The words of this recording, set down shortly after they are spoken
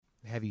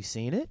Have you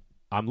seen it?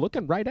 I'm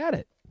looking right at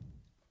it.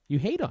 You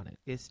hate on it.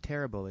 It's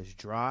terrible. It's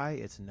dry.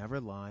 It's never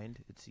lined.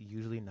 It's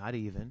usually not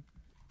even.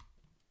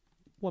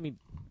 Well, I mean,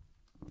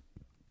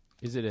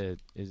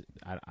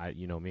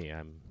 you know me.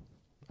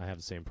 I have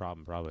the same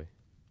problem probably.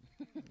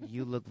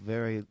 You look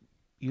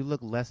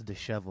less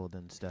disheveled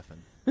than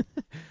Stefan. At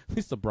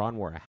least LeBron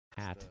wore a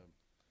hat.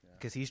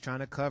 Because he's trying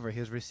to cover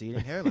his receding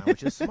hairline,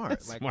 which is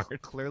smart.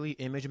 Smart. Clearly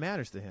image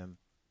matters to him.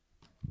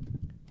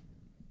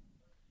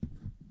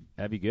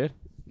 That'd be good.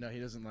 No, he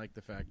doesn't like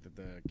the fact that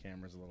the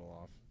camera's a little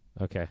off.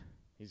 Okay.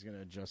 He's going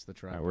to adjust the All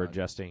tripod. right, we're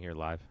adjusting here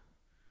live.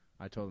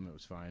 I told him it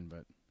was fine,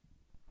 but...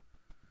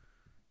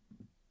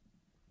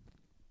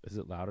 Is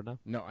it loud enough?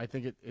 No, I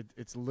think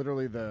it's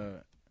literally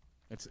the...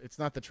 It's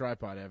not the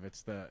tripod, Ev.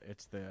 It's the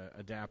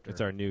adapter.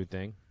 It's our new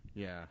thing?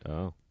 Yeah.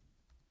 Oh.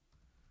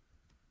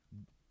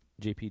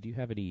 JP, do you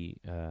have any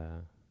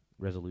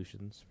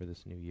resolutions for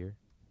this new year?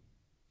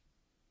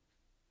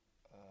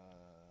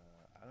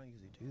 I don't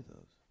usually do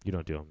those. You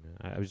don't do them.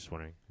 I was just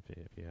wondering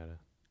if you had a...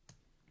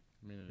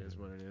 I mean, it is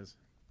what it is.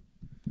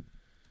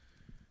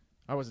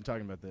 I wasn't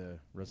talking about the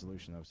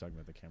resolution. I was talking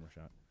about the camera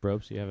shot.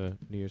 Probes, do you have a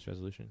New Year's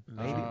resolution?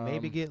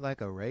 Maybe get like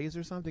a raise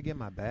or something to get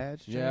my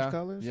badge change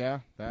colors.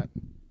 Yeah, that.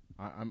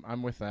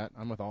 I'm with that.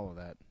 I'm with all of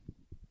that.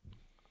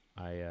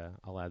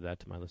 I'll add that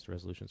to my list of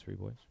resolutions for you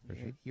boys. For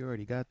sure. You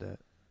already got that.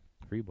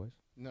 For you boys.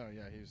 No,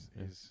 yeah, he's.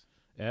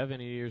 Ev,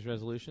 any New Year's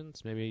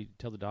resolutions? Maybe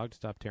tell the dog to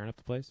stop tearing up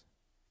the place?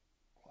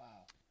 Wow.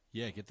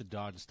 Yeah, get the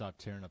dog to stop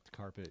tearing up the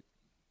carpet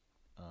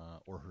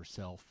or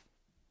herself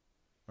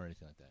or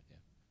anything like that, yeah.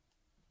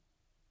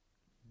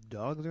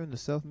 Dogs are into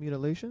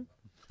self-mutilation?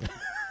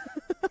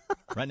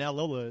 Right now,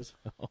 Lola is.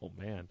 Oh,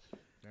 man.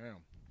 Damn.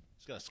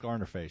 She's got a scar on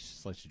her face.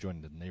 It's like she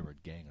joined the neighborhood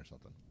gang or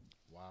something.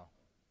 Wow.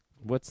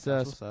 What's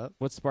up?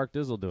 What's Spark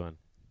Dizzle doing?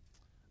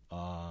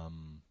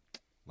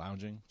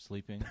 Lounging,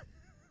 sleeping,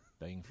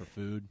 begging for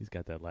food. He's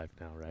got that life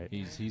now, right?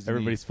 He's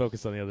Everybody's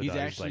focused on the other He's dog.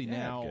 actually like,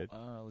 now, good.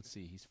 let's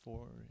see, he's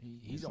 4.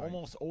 He's like-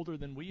 almost older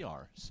than we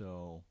are.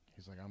 So,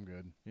 He's like, I'm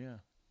good. yeah,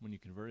 when you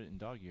convert it in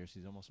dog years,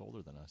 he's almost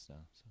older than us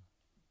now. So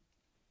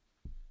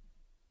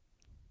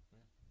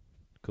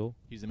Cool.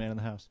 he's the man in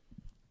the house.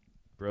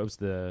 Probes,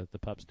 the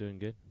pup's doing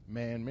good?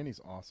 Man,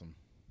 Minnie's awesome.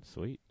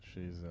 Sweet.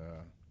 She's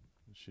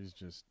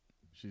just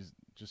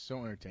so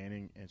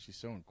entertaining, and she's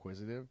so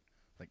inquisitive.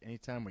 Like,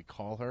 anytime we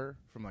call her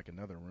from, like,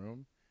 another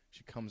room,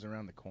 she comes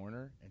around the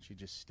corner, and she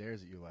just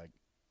stares at you like,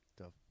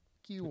 the f***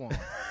 you want?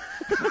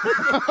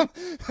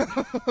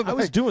 I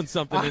was doing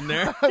something in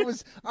there.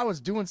 I was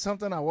doing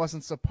something I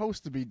wasn't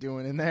supposed to be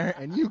doing in there,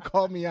 and you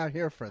called me out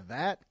here for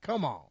that?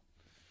 Come on.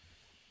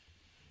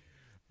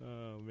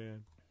 Oh,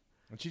 man.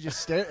 And she just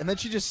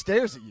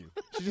stares at you.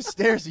 She just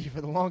stares at you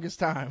for the longest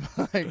time.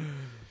 Like,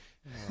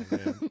 Oh,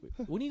 man.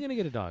 When are you going to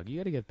get a dog? You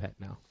got to get a pet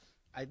now.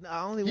 I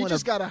only you want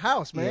just got a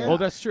house, man. Well,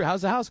 that's true.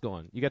 How's the house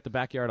going? You got the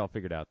backyard all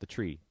figured out, the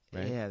tree,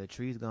 right? Yeah, the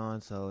tree's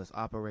gone, so it's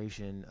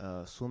Operation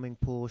Swimming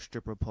Pool,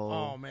 Stripper Pole.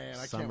 Oh, man,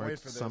 I can't wait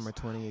for this. Summer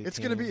 2018. It's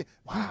going to be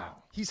 – wow.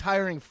 He's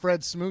hiring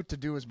Fred Smoot to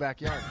do his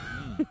backyard.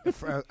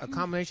 a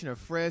combination of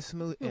Fred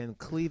Smoot and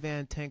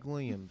Cleveland Tank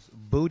Williams.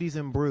 Booties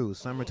and Brews,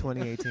 Summer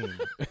 2018.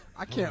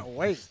 I can't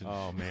wait.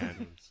 Oh,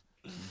 man.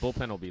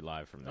 Bullpen will be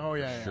live from there. Oh,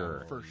 yeah,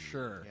 sure. for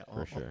sure. Yeah,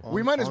 For sure.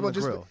 We might as on well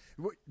the just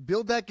grill.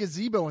 build that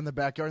gazebo in the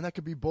backyard, and that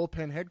could be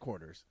Bullpen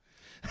headquarters.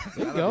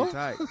 There you That'll go. be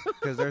tight,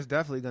 because there's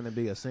definitely going to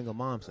be a single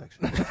mom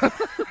section.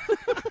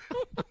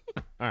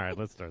 All right,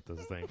 let's start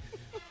this thing.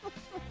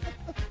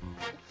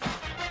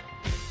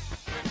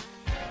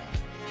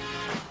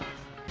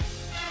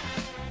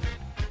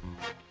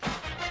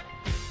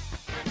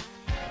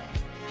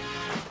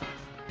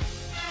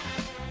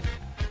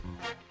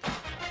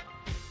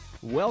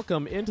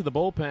 Welcome into the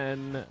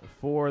bullpen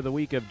for the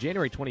week of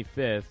January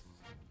 25th,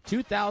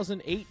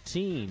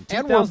 2018.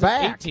 And we're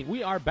back. 2018.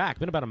 We are back.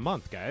 Been about a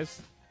month,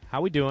 guys. How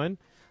we doing?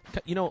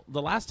 You know,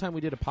 the last time we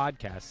did a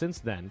podcast, since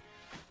then,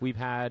 we've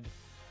had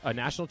a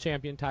national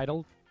champion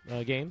title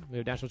game. We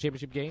have a national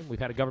championship game. We've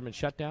had a government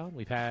shutdown.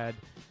 We've had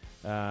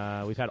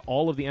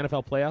all of the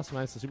NFL playoffs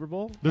minus the Super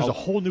Bowl. There's a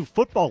whole new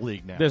football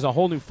league now. There's a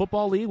whole new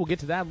football league. We'll get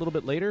to that a little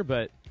bit later,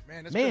 but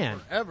Man, it's been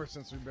forever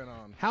since we've been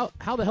on.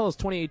 how the hell is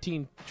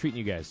 2018 treating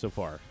you guys so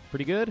far?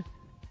 Pretty good?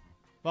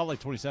 About like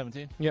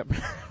 2017. Yep.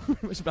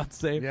 I was about to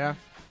say. Yeah,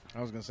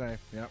 I was going to say,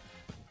 yeah.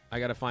 I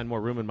got to find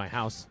more room in my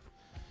house.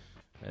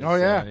 Oh,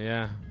 yeah.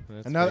 Yeah.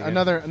 That's pretty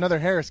good. Another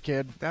Harris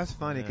kid. That's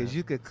funny, because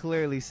you could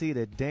clearly see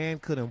that Dan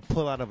couldn't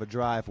pull out of a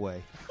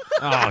driveway.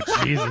 Oh,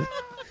 Jesus.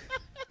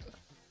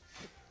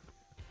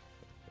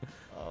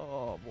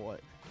 Oh, boy.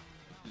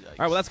 All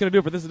right, well, that's going to do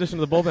it for this edition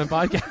of the Bullpen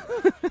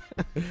Podcast.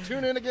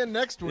 Tune in again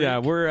next week. Yeah,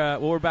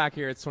 we're back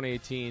here. It's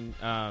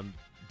 2018.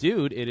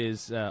 Dude, it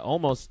is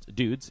almost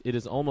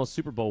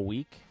Super Bowl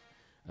week.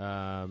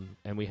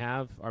 And we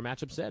have our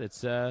matchup set.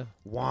 It's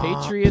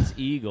Patriots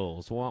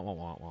Eagles. Wah, wah,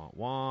 wah, wah,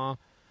 wah.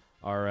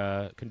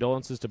 Our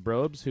condolences to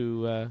Brobes,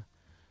 who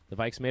the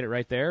Vikes made it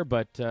right there.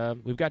 But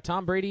we've got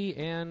Tom Brady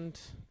and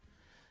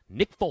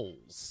Nick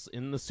Foles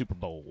in the Super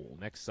Bowl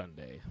next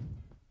Sunday.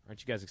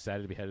 Aren't you guys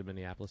excited to be headed to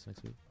Minneapolis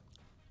next week?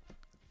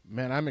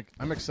 Man,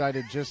 I'm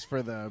excited just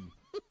for the.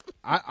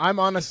 I'm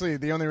honestly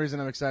the only reason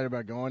I'm excited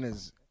about going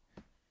is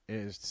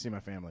to see my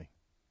family,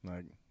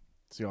 like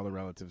see all the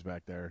relatives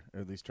back there,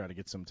 or at least try to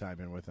get some time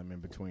in with them in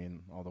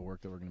between all the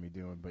work that we're going to be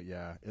doing. But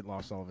yeah, it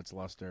lost all of its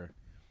luster.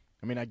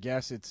 I mean, I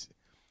guess it's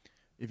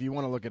if you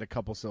want to look at a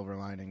couple silver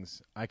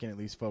linings, I can at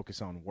least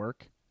focus on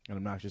work, and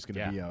I'm not just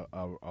going to be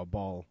a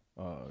ball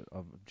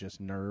of just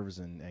nerves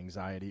and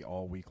anxiety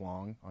all week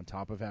long on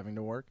top of having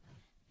to work.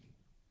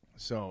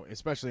 So,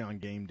 especially on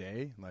game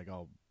day, like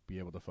I'll be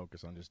able to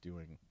focus on just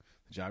doing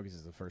the job because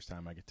it's the first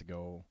time I get to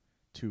go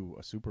to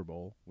a Super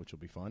Bowl, which will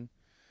be fun.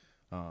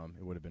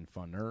 It would have been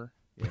funner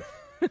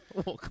if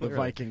the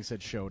Vikings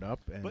had showed up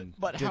and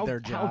did their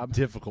job. How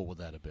difficult would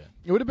that have been?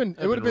 It would have been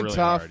really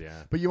tough. hard,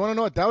 yeah. But you want to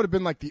know what? That would have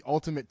been like the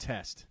ultimate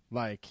test.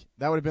 Like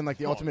that would have been like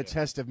the ultimate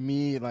test of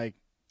me. Like,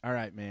 all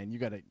right, man, you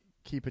got to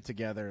keep it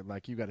together.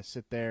 Like you got to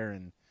sit there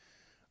and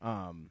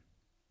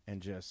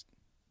just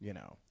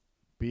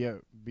be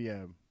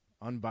a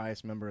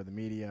unbiased member of the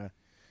media.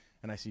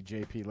 And I see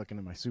JP looking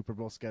at my Super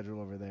Bowl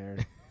schedule over there,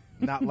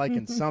 not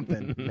liking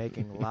something,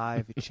 Making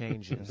live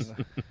changes.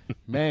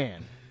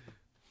 man.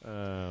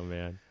 Oh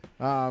man.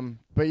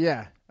 But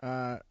yeah,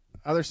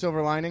 other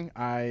silver lining.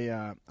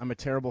 I'm a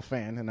terrible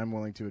fan, and I'm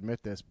willing to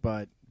admit this.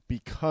 But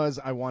because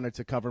I wanted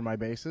to cover my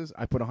bases,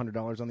 I put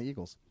 $100 on the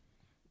Eagles.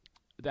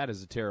 That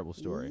is a terrible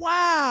story.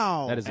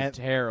 Wow, That is a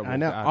terrible. I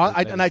know,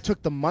 and I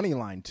took the money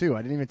line too.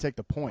 I didn't even take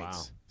the points.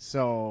 Wow.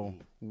 So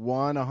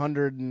won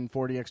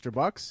 140 extra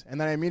bucks,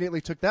 and then I immediately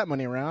took that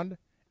money around,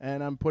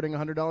 and I'm putting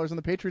 $100 on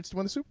the Patriots to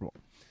win the Super Bowl.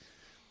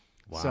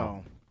 Wow.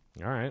 So,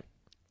 all right.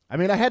 I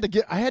mean, I had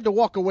to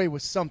walk away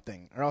with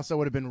something, or else I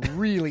would have been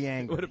really It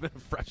angry. would have been a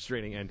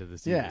frustrating end to the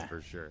season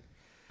for sure.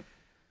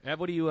 Ev,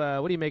 what do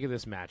you make of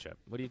this matchup?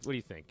 What do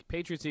you think?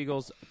 Patriots,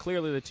 Eagles,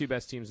 clearly the two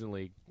best teams in the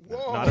league.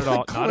 Whoa, not at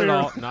all. clear.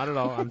 Not at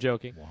all. I'm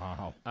joking.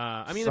 Wow.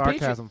 I mean,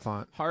 Sarcasm the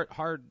font. Patriots,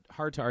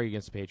 hard to argue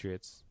against the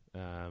Patriots.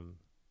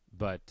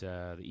 But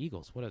the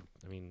Eagles,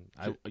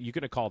 you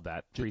could have called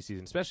that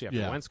preseason, especially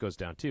after Wentz goes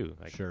down too.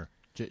 Like, Sure.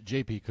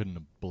 JP couldn't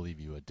believe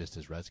you had dissed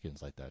his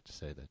Redskins like that to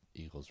say that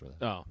Eagles were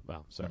the oh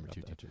well, sorry number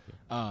about 2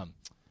 that.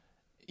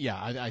 team.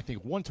 I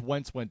think once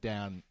Wentz went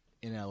down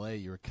in L.A.,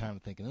 you were kind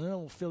of thinking,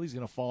 oh, Philly's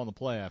going to fall in the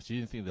playoffs. You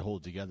didn't think they'd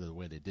hold together the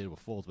way they did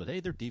with Foles, but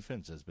hey, their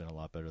defense has been a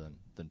lot better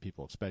than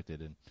people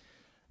expected. And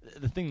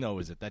the thing though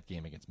is that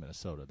game against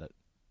Minnesota, that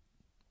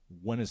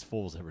when has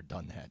Foles ever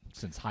done that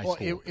since high school?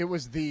 It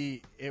was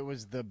the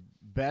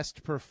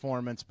best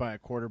performance by a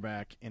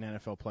quarterback in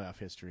NFL playoff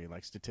history,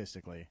 like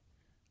statistically,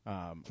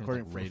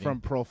 according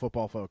from Pro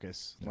Football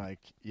Focus,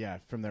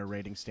 from their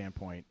rating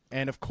standpoint.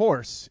 And of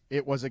course,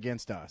 it was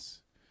against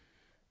us.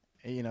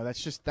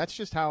 That's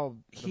just how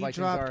the Vikings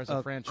are as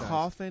a franchise.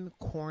 Coffin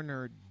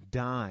corner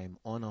dime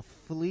on a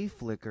flea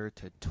flicker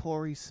to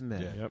Torrey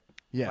Smith. Yeah. Yep.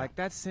 Yeah, Like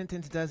that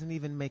sentence doesn't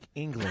even make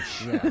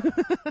English. yeah.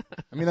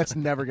 I mean, that's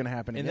never going to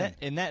happen again.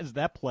 And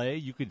that play,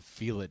 you could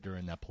feel it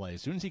during that play.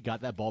 As soon as he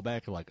got that ball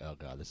back, you're like, oh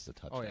god, this is a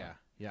touchdown. Oh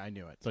yeah, I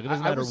knew it. It's like it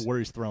doesn't matter where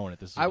he's throwing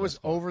it. I was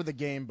over the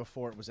game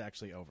before it was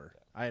actually over.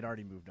 I had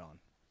already moved on.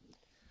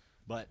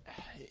 But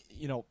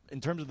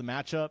in terms of the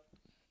matchup,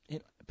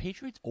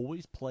 Patriots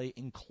always play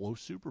in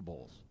close Super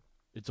Bowls.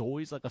 It's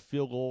always like a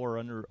field goal or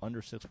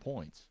under 6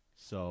 points.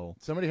 So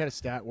somebody had a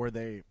stat where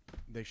they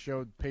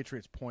showed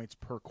Patriots points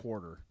per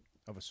quarter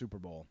of a Super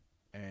Bowl,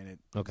 and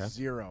it's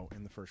 0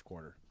 in the first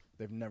quarter.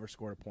 They've never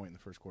scored a point in the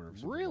first quarter of a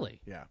Super Bowl.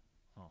 Really? Yeah.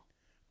 Oh.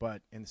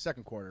 But in the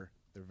second quarter,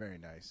 they're very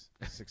nice.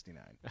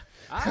 69.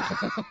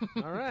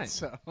 All right.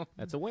 So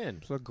That's a win.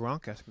 It's a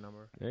Gronk-esque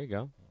number. There you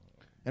go.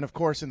 And of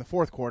course, in the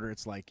fourth quarter,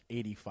 it's like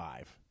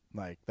 85.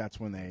 Like that's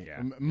when they.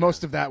 Yeah.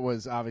 Most of that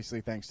was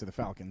obviously thanks to the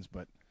Falcons,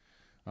 but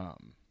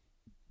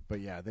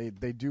yeah,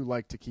 they do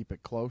like to keep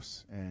it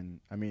close. And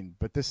I mean,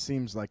 but this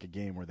seems like a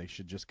game where they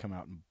should just come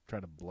out and try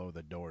to blow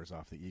the doors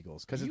off the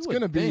Eagles because it's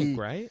going to be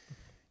right.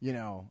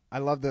 I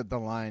love the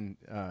line.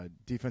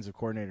 Defensive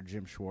coordinator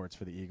Jim Schwartz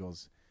for the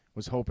Eagles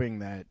was hoping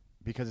that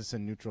because it's a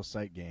neutral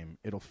site game,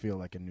 it'll feel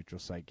like a neutral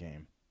site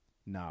game.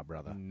 Nah,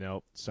 brother.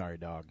 Nope. Sorry,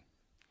 dog.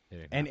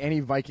 And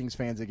any Vikings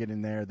fans that get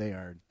in there, they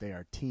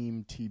are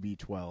team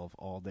TB12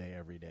 all day,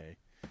 every day,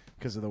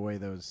 because of the way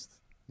those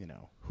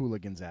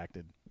hooligans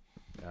acted.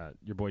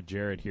 Your boy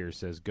Jared here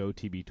says, "Go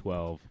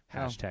TB12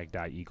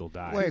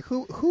 #die Wait,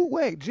 who?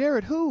 Wait,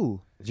 Jared,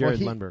 who?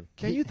 Jared Lundberg.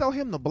 Can you throw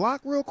him the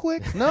block real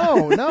quick?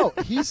 No,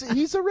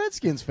 he's a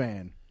Redskins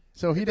fan,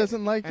 so he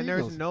doesn't like And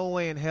Eagles. there's no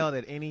way in hell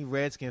that any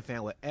Redskin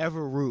fan would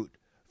ever root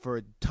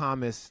for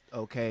Thomas.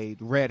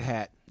 Red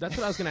Hat. That's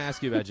what I was going to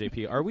ask you about,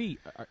 JP.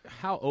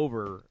 How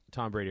over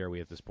Tom Brady are we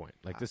at this point?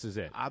 Like, this is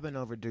it. I've been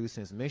overdue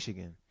since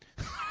Michigan.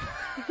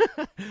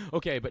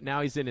 Okay, but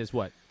now he's in his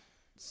what?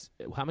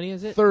 How many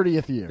is it?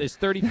 30th year. His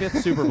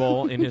 35th Super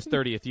Bowl in his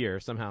 30th year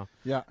somehow.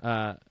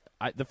 Yeah.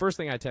 The first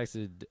thing I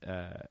texted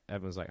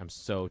Evan was like, "I'm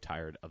so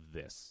tired of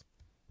this."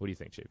 What do you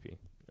think, JP?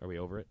 Are we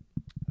over it?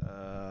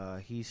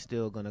 He's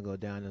still gonna go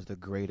down as the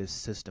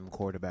greatest system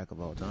quarterback of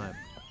all time.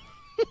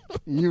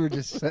 You were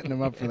just setting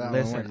him up for that one.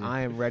 Listen, weren't you?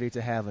 I am ready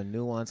to have a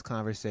nuanced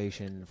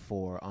conversation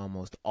for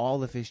almost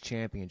all of his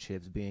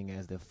championships, being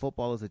as that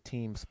football is a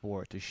team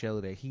sport, to show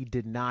that he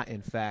did not,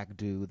 in fact,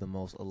 do the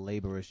most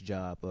laborious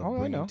job of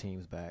bringing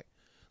teams back.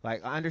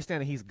 Like, I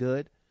understand that he's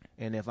good,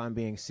 and if I'm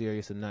being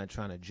serious and not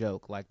trying to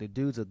joke, like, the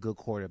dude's a good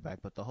quarterback,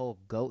 but the whole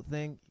GOAT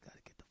thing, you got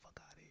to get the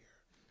fuck out of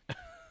here.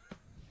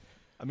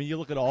 I mean, you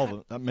look at all of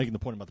them. I'm making the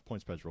point about the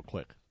point spreads real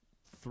quick.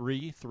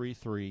 3, 3,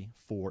 3,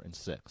 4, and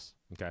 6.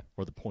 Okay.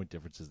 Or the point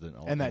differences.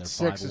 And that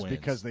 6 is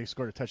because they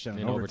scored a touchdown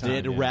in overtime. They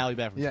had to rally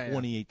back from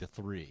 28 to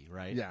 3,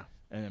 right? Yeah.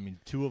 And I mean,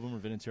 2 of them are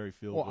Vinatieri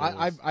field goals.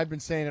 I've been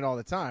saying it all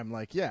the time.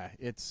 Like, yeah,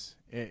 it's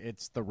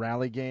the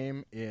rally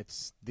game.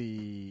 It's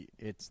the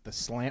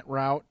slant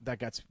route that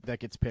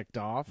gets picked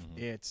off.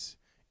 Mm-hmm. It's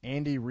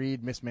Andy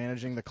Reid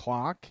mismanaging the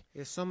clock.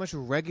 It's so much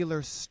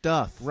regular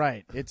stuff.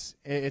 Right. It's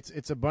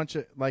a bunch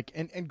of like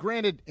and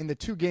granted, in the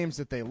 2 games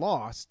that they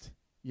lost,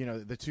 you know,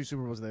 the 2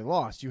 Super Bowls they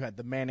lost, you had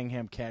the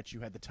Manningham catch, you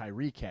had the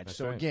Tyree catch. That's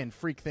so right. Again,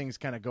 freak things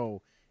kind of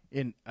go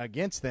in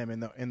against them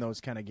in those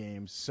kind of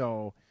games.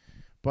 So,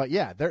 but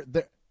yeah,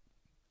 they're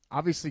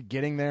obviously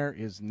getting there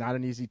is not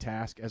an easy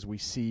task, as we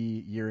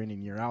see year in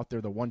and year out.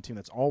 They're the one team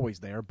that's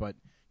always there, but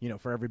you know,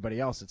 for everybody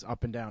else, it's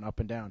up and down,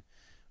 up and down.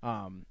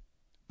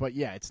 But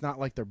yeah, it's not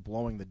like they're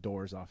blowing the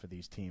doors off of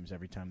these teams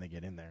every time they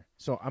get in there.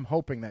 So I'm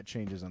hoping that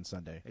changes on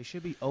Sunday. They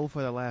should be 0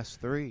 for the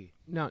last 3.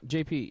 Now,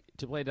 JP,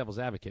 to play devil's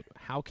advocate,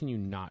 how can you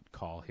not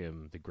call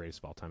him the greatest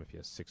of all time if he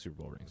has 6 Super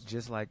Bowl rings?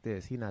 Just like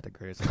this, he's not the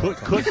greatest of all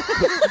time.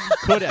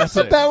 Could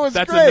That was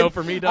That's great. a no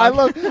for me,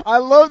 Doug. I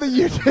love that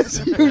you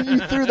just you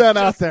threw that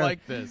out there.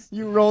 Like this.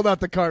 You rolled out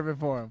the carpet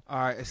for him. All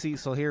right, see,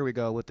 so here we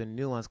go with the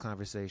nuanced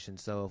conversation.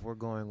 So if we're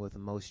going with the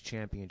most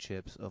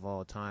championships of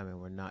all time and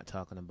we're not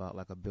talking about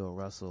like a Bill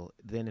Russell,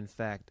 then in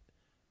fact,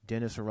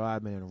 Dennis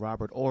Rodman and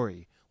Robert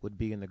Horry would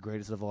be in the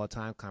greatest of all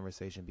time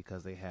conversation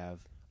because they have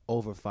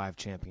over 5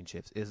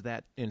 championships. Is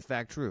that in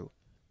fact true?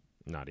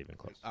 Not even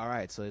close. All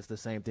right, so it's the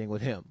same thing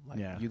with him. Like,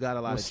 Yeah, you got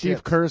a lot of Steve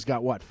chips. Kerr's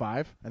got what,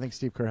 5? I think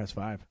Steve Kerr has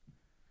 5.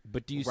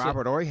 But do you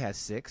Robert Horry has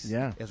 6.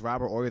 Yeah. Is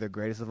Robert Horry the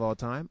greatest of all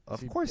time?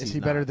 Of course, Is he's he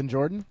not. better than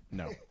Jordan?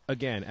 No.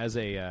 again, as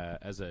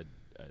a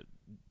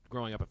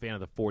growing up a fan of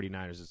the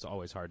 49ers, it's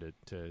always hard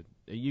to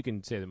you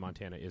can say that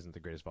Montana isn't the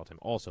greatest of all time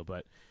also,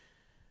 but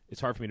it's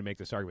hard for me to make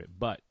this argument.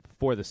 But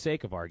for the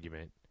sake of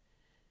argument,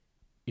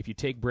 if you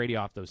take Brady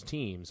off those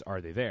teams,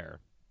 are they there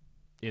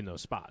in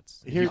those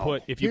spots? If you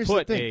put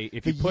the a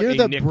year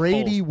that Nick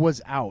Brady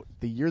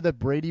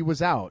Foles,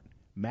 was out,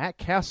 Matt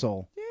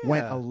Castle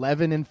went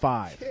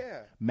 11-5. Yeah.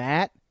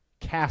 Matt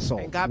Castle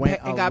And got went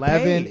pa- and got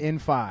paid.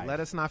 11-5. Let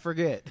us not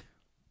forget.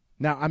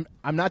 Now,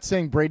 I'm not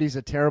saying Brady's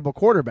a terrible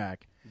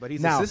quarterback, But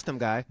he's now, a system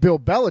guy. Bill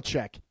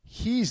Belichick,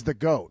 he's the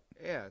GOAT.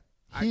 Yeah.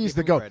 He's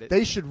the GOAT.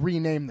 They should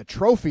rename the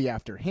trophy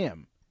after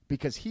him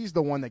because he's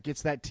the one that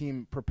gets that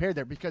team prepared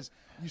there. Because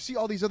you see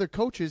all these other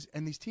coaches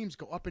and these teams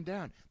go up and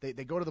down. They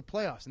go to the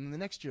playoffs, and then the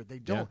next year they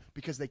don't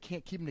because they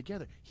can't keep them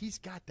together. He's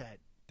got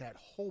that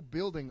whole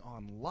building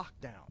on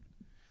lockdown.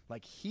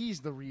 Like,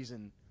 he's the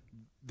reason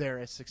they're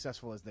as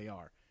successful as they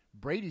are.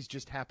 Brady's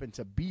just happened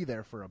to be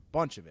there for a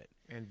bunch of it.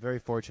 And very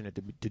fortunate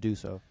to do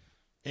so.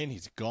 And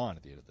he's gone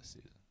at the end of the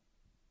season.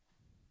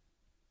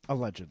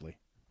 Allegedly.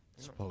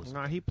 Supposedly.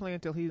 Nah, he playing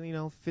until he's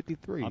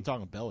 53. I'm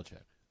talking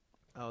Belichick.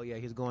 Oh yeah,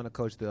 he's going to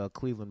coach the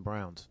Cleveland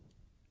Browns.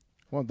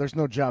 Well, there's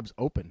no jobs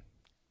open.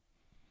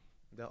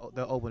 They'll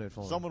open it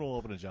for him. Someone will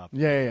open a job.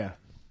 Yeah.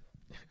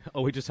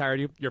 oh, we just hired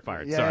you? You're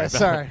fired. Yeah,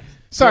 Sorry.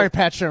 sorry,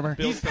 Pat Shermer.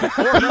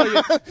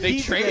 They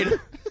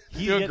traded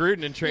Joe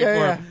Gruden and trade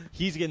for him.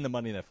 He's getting the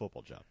money in that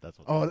football job. That's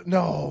what. Oh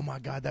no, my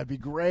God, that'd be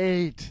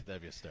great.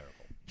 That'd be hysterical.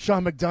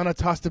 Sean McDonough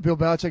tossed to Bill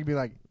Belichick and be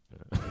like,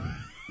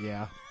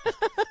 yeah.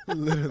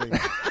 Literally.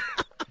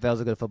 That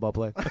was a good football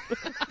play.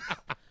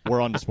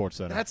 We're on to Sports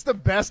Center. That's the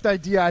best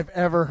idea I've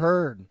ever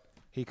heard.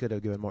 He could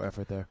have given more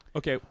effort there.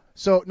 Okay.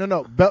 So, no.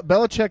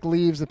 Belichick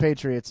leaves the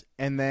Patriots,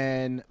 and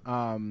then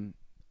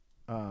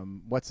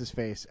what's his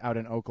face out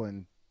in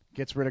Oakland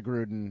gets rid of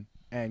Gruden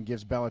and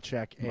gives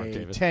Belichick Mark a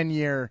Davis.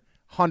 10-year,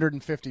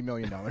 $150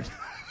 million.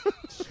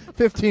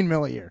 $15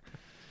 million a year.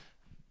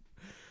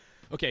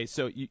 Okay,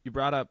 so you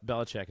brought up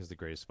Belichick as the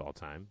greatest of all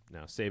time.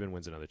 Now, Saban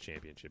wins another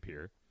championship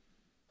here.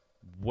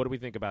 What do we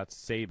think about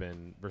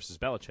Saban versus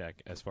Belichick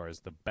as far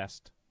as the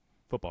best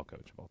football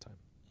coach of all time?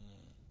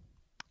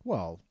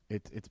 Well,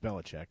 it's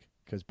Belichick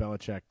because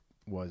Belichick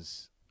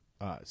was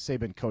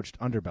Saban coached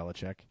under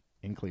Belichick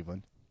in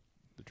Cleveland.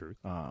 The truth.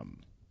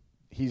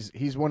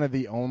 He's one of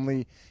the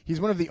only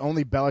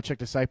Belichick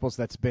disciples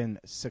that's been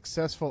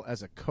successful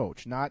as a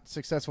coach, not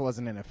successful as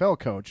an NFL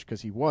coach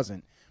because he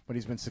wasn't, but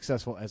he's been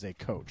successful as a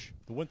coach.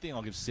 The one thing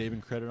I'll give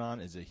Saban credit on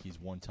is that he's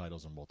won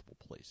titles in multiple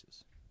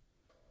places.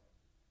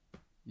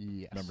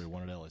 Yes. Remember, he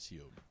won at LSU,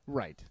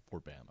 Right.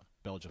 Fort Bama.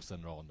 Belichick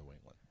sent it all in New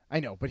England.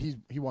 I know, but he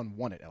won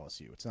one at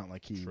LSU. It's not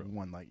like he True.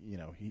 won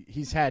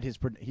he's had his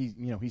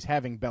he's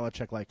having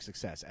Belichick like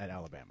success at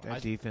Alabama.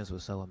 That defense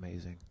was so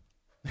amazing.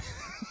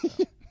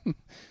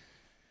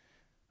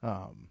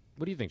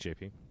 What do you think,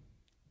 JP?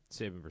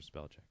 Saban versus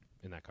Belichick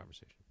in that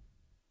conversation.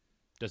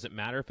 Does it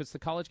matter if it's the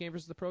college game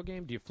versus the pro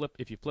game? Do you flip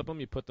if you flip them,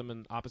 you put them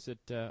in opposite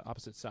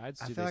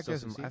sides? I feel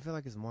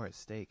like it's more at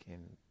stake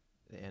in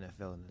the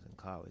NFL than in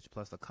college.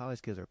 Plus, the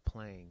college kids are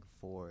playing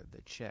for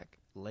the check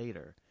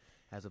later,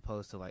 as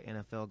opposed to like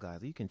NFL guys.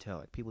 You can tell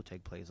like people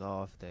take plays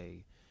off,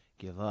 they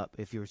give up.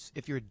 If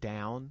you're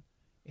down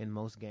in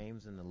most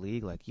games in the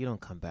league, like you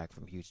don't come back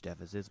from huge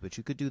deficits, but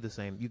you could do the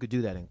same. You could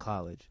do that in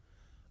college.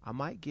 I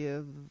might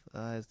give,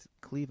 as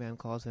Cleveland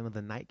calls him,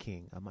 the Night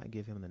King. I might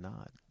give him the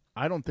nod.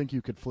 I don't think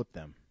you could flip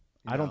them.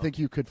 No. I don't think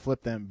you could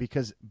flip them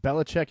because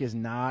Belichick is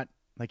not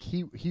like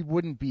he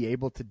wouldn't be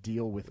able to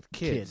deal with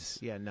kids.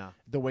 Yeah, no.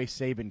 The way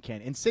Saban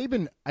can. And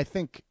Saban, I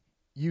think,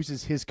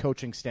 uses his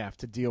coaching staff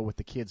to deal with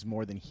the kids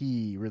more than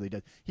he really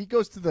does. He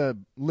goes to the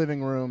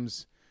living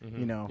rooms,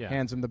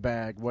 hands them the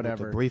bag,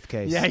 whatever. With the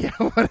briefcase. Yeah,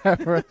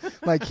 whatever.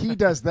 Like he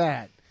does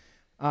that.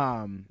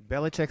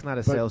 Belichick's not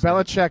a salesman.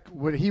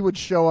 Belichick he would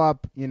show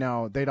up,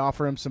 they'd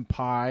offer him some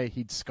pie,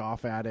 he'd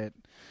scoff at it,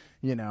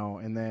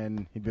 and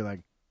then he'd be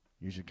like,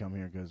 "You should come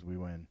here because we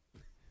win,"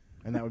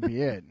 and that would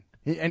be it.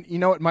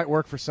 It might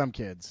work for some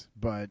kids,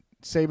 but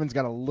Saban's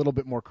got a little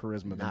bit more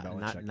charisma than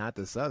Belichick.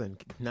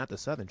 Not the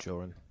Southern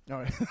children.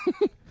 Oh.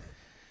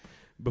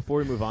 Before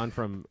we move on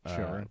from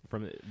Sure.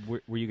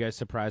 were you guys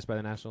surprised by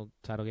the national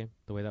title game,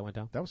 the way that went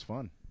down? That was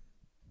fun.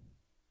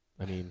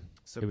 I mean,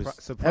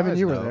 Surprised, Evan,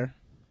 you were there.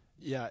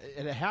 Yeah,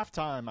 and at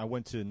halftime, I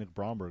went to Nick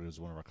Bromberg, who's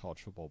one of our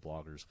college football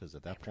bloggers, because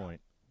at that point,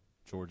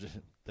 Georgia,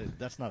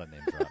 that's not a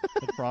name drop.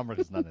 Nick Bromberg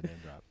is not a name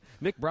drop.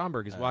 Nick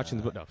Bromberg is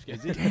watching the. No,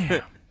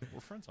 Damn. We're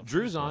friends on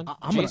Drew's Facebook.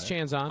 on. Jace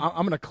Chan's on.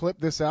 I'm going to clip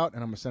this out,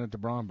 and I'm going to send it to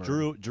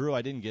Bromberg. Drew,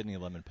 I didn't get any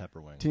lemon pepper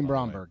wings. Team by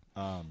the way.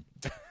 Bromberg.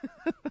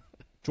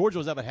 Georgia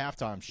was up at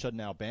halftime shutting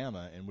out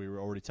Bama, and we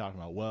were already talking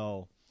about,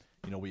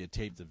 we had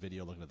taped the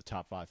video looking at the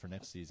top 5 for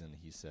next season.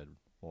 He said,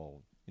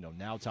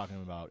 now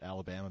talking about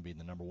Alabama being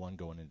the number 1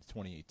 going into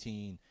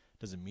 2018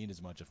 doesn't mean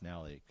as much if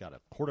now they got a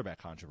quarterback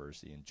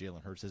controversy and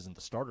Jalen Hurts isn't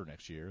the starter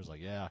next year. It's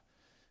like,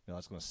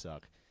 that's going to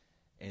suck.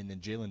 And then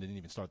Jalen didn't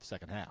even start the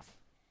second half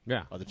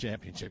of the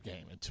championship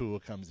game. And Tua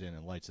comes in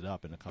and lights it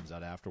up, and it comes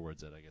out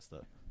afterwards that I guess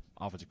the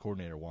offensive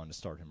coordinator wanted to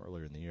start him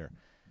earlier in the year.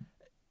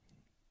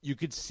 You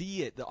could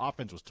see it. The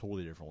offense was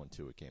totally different when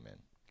Tua came in.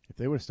 If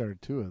they would have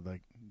started Tua,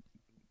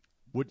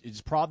 It's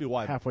probably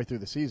why halfway through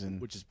the season.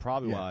 Which is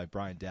probably why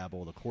Brian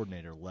Daboll, the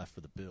coordinator, left for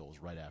the Bills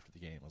right after the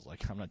game. Was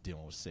like, I'm not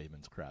dealing with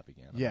Saban's crap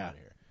again. I'm out of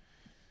here.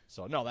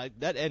 So, no,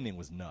 that ending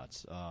was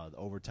nuts. The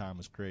overtime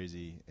was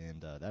crazy,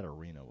 and that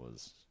arena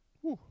was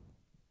it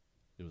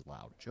was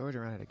loud. Georgia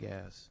ran out of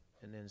gas.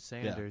 And then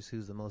Sanders,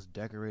 who's the most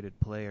decorated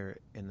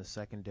player in the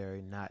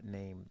secondary, not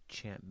named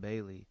Champ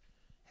Bailey,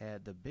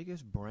 had the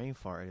biggest brain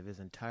fart of his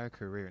entire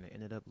career, and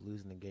ended up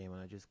losing the game.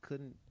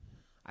 And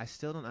I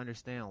still don't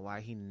understand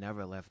why he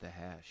never left the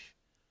hash.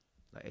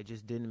 Like, it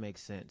just didn't make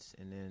sense.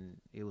 And then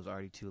it was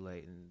already too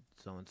late, and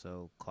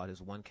so-and-so caught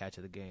his one catch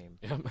of the game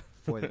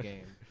for the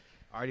game.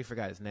 I already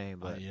forgot his name,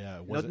 but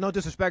no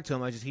disrespect to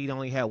him. He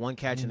only had one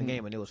catch in the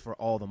game, and it was for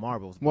all the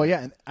marbles. Well,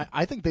 yeah, and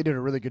I think they did a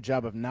really good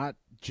job of not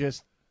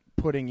just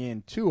putting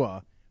in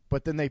Tua,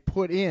 but then they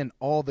put in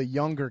all the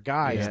younger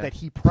guys that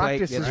he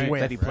practices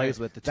with. That he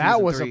plays with. The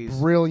that was threes. A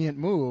brilliant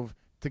move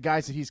to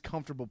guys that he's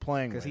comfortable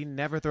playing with. Because he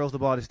never throws the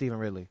ball to Stephen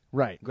Ridley.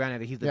 Right.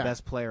 Granted, he's the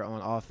best player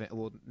on offense.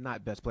 Well,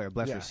 not best player,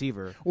 best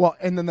receiver. Well,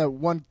 and then the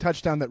one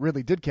touchdown that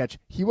Ridley did catch,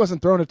 he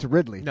wasn't throwing it to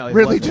Ridley. No,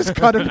 Ridley just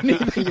cut him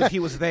beneath. He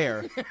was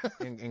there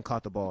and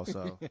caught the ball.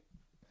 So,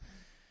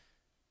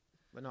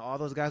 but no, all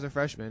those guys are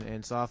freshmen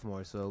and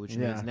sophomores. So, which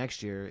means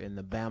next year in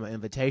the Bama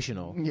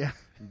Invitational,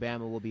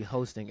 Bama will be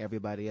hosting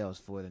everybody else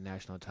for the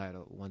national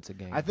title once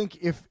again. I think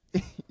if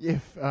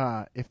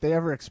they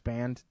ever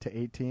expand to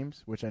 8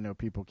 teams, which I know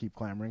people keep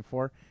clamoring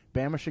for,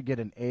 Bama should get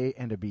an A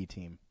and a B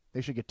team. They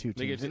should get 2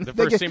 teams. The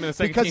first team and the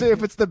second because team.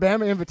 If it's the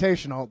Bama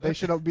Invitational, they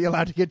should be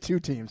allowed to get 2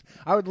 teams.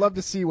 I would love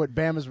to see what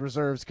Bama's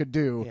reserves could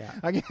do.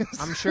 Yeah.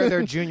 I'm sure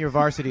their junior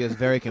varsity is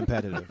very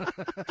competitive.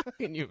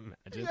 Can you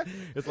imagine?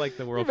 It's like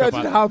the World Cup.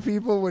 Imagine how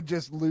people would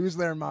just lose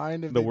their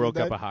mind. If the World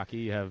Cup that. of Hockey,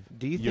 you have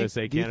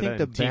USA,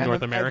 Canada, and Team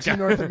North America. Team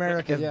North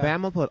America. If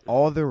Bama put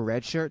all their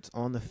red shirts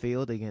on the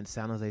field against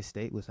San Jose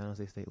State, would San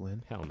Jose State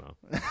win? Hell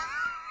no.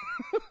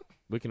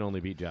 We can only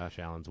beat Josh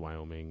Allen's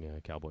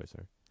Wyoming Cowboys,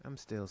 sir. I'm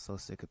still so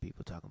sick of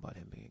people talking about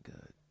him being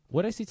good.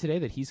 What did I see today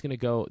that he's going to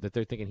go, that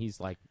they're thinking he's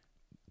like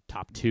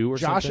top 2 or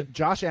something?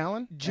 Josh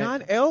Allen? John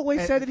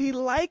Elway said that he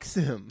likes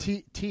him.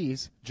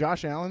 Tease,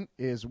 Josh Allen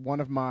is one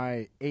of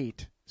my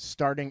 8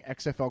 starting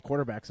XFL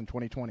quarterbacks in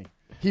 2020.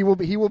 He will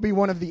be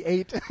one of the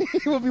 8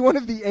 he will be one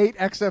of the 8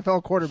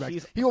 XFL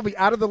quarterbacks. He will be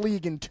out of the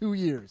league in 2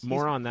 years.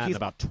 More on that in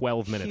about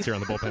 12 minutes here on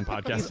the Bullpen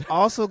Podcast. He's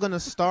also going to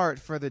start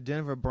for the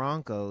Denver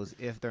Broncos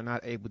if they're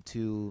not able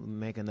to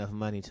make enough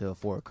money to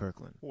afford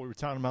Kirkland. Well, we were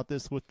talking about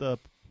this with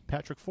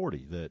Patrick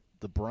Forty, that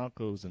the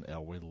Broncos and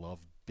Elway love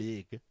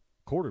big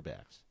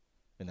quarterbacks,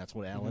 and that's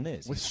what Allen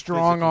is. With He's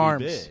strong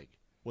arms. big,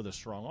 with a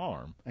strong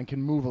arm. And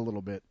can move a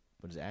little bit.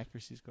 But his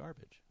accuracy is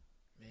garbage.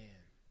 Man.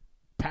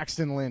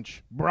 Paxton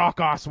Lynch, Brock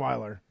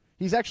Osweiler.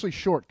 He's actually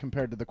short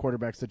compared to the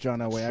quarterbacks that John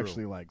Elway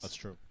actually likes. That's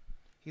true.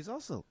 He's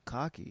also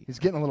cocky. He's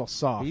getting a little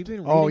soft. You've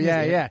been Oh, reading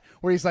yeah, his- yeah.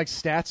 Where he's like,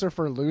 stats are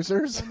for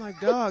losers. I'm like,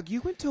 dog, you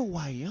went to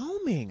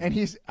Wyoming. And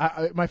he's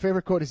my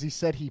favorite quote is he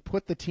said he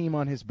put the team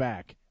on his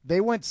back.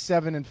 They went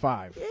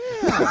 7-5.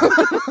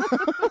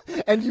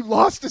 Yeah. And you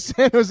lost to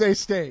San Jose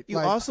State. You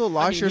also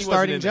lost your he wasn't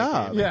starting in that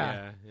job. game, but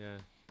Yeah. yeah.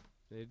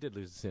 They did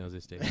lose to San Jose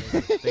State.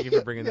 Thank you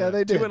for bringing that Yeah, up.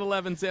 they did.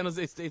 2-11 San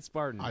Jose State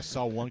Spartans. I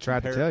saw one.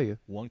 Tried to tell you.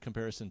 One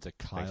comparison to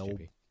Thanks,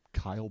 JP.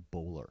 Kyle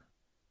Bowler.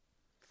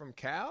 From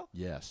Cal?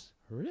 Yes,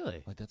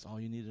 Really? like that's all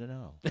you need to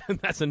know.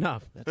 That's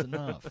enough. That's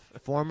enough.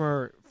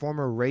 Former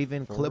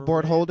Raven Former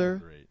clipboard Raven, holder.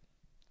 Great.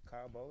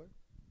 Kyle Bowler.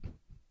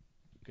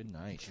 Good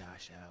night.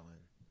 Josh Allen.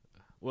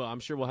 Well, I'm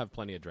sure we'll have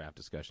plenty of draft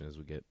discussion as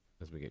we get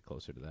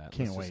closer to that.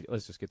 Can't wait.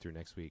 Let's just get through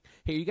next week.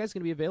 Hey, are you guys going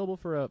to be available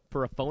for a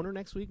phoner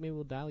next week? Maybe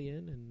we'll dial you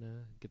in and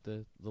get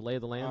the lay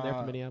of the land there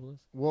from Minneapolis.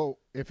 Well,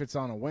 if it's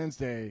on a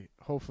Wednesday,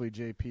 hopefully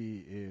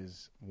JP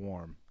is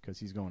warm because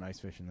he's going ice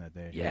fishing that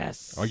day.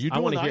 Yes. Are you I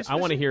doing want to hear. ice I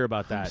want to fishing? hear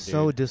about that. I'm dude.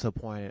 so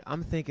disappointed.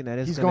 I'm thinking that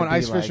it's He's gonna going be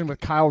ice fishing like,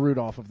 with Kyle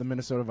Rudolph of the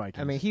Minnesota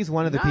Vikings. I mean, he's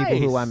one of the people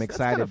who I'm Nice. That's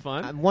excited. kinda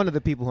fun. I'm one of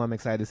the people who I'm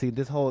excited to see.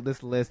 This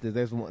list is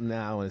there's one.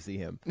 Now I want to see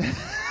him,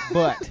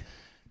 but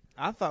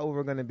I thought we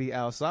were going to be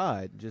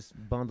outside, just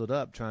bundled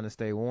up, trying to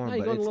stay warm. No,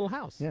 you but go to a it's- little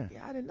house. yeah.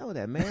 yeah, I didn't know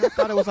that, man. I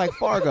thought it was like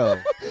Fargo.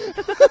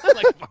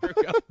 Like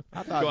Fargo.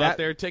 I thought Go that. out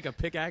there, take a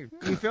pickaxe.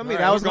 You feel me? All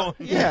That right, was we're going.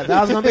 going. Yeah,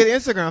 that was going to be the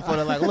Instagram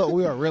photo. Like, look,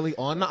 we are really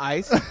on the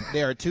ice.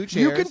 There are two chairs.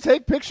 You can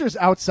take pictures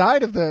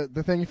outside of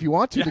the thing if you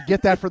want to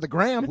get that for the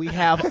gram. we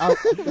have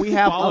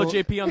Follow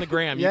JP on the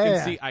gram. You Yeah, can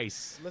yeah. see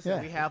ice. Listen,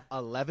 Yeah. we have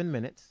 11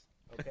 minutes.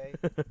 Okay,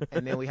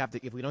 and then we have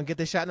to. If we don't get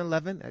this shot in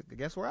 11, I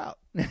guess we're out.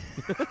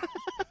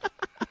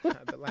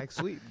 But like,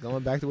 sweet,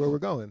 going back to where we're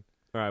going.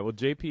 All right. Well,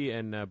 JP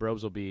and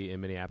Brobes will be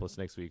in Minneapolis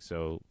next week,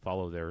 so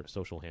follow their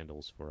social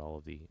handles for all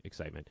of the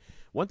excitement.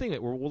 One thing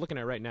that we're looking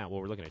at right now, well,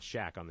 we're looking at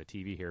Shaq on the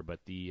TV here, but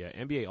the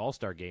NBA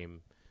All-Star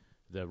Game,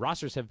 the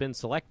rosters have been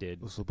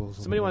selected.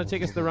 Somebody want to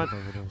take us the run?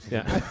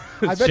 Yeah.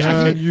 I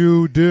bet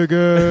you dig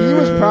it? he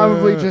was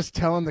probably just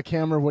telling the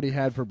camera what he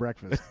had for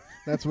breakfast.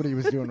 That's what he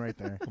was doing right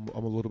there.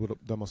 I'm a little bit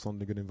upset my son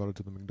didn't get invited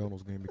to the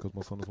McDonald's game because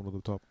my son is one of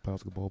the top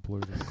basketball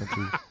players in the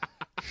country.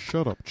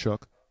 Shut up,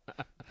 Chuck.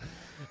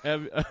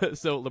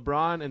 So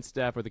LeBron and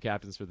Steph are the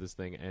captains for this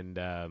thing,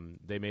 and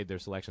they made their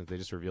selections. They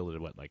just revealed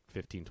it, like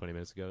 15, 20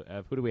 minutes ago.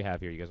 Who do we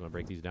have here? You guys want to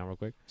break these down real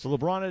quick? So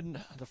LeBron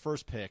had the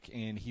first pick,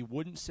 and he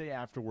wouldn't say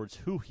afterwards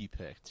who he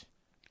picked.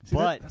 See,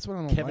 but that's what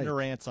I don't Kevin like.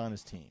 Durant's on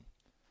his team.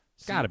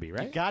 Gotta be,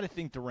 right? You got to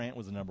think Durant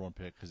was the number one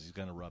pick because he's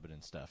going to rub it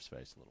in Steph's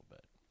face a little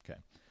bit. Okay.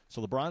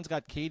 So LeBron's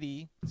got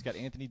KD. He's got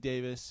Anthony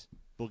Davis,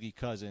 Boogie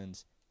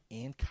Cousins,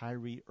 and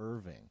Kyrie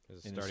Irving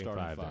As a in his starting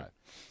starting five five. there.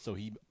 So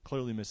he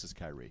clearly misses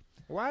Kyrie.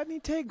 Why didn't he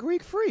take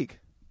Greek Freak?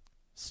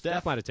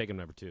 Steph might have taken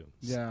number 2.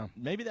 Yeah.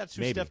 Maybe that's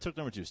who Maybe. Steph took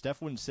number 2. Steph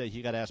wouldn't say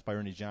he got asked by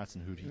Ernie Johnson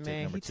who'd he take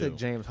Man, number he 2. took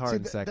James See,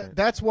 Harden second.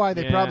 that's why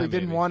they Yeah, probably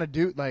didn't maybe. want to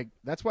do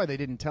that's why they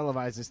didn't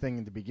televise this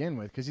thing to begin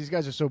with because these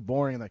guys are so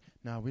boring. Like,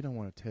 no, we don't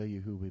want to tell you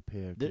who we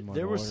picked.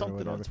 There was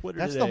something on Twitter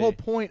That's today. the whole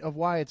point of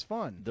why it's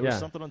fun. There was Yeah.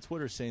 something on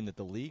Twitter saying that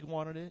the league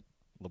wanted it,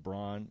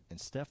 LeBron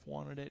and Steph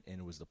wanted it, and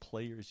it was the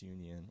players'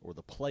 union or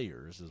the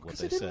players is what Because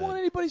they they didn't said. want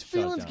anybody's Shut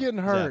it feelings down. getting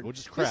Exactly, hurt. which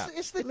is crap.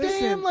 It's the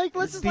Listen, damn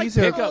let's just these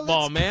like are- Pickup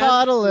ball, man.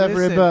 cuddle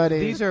everybody.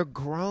 Listen, these are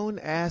grown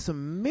ass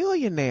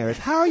millionaires.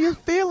 How are your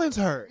feelings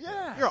hurt?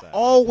 Yeah. You're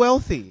all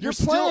wealthy. You're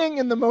playing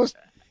in the most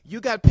You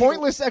got picked-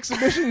 pointless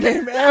exhibition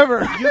game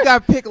ever. You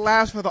got picked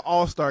last for the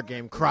All-Star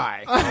game.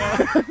 Cry.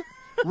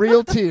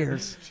 Real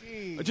tears.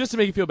 Just to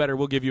make you feel better,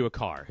 we'll give you a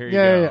car. Here you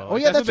Yeah, go. yeah. Oh,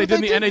 yeah, that's what they did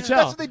in the NHL.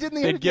 That's what they did in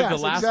the They'd give the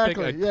yes, last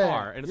exactly. pick a Yeah,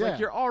 car, and it's yeah. like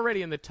you're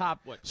already in the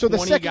top. So the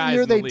 20 second guys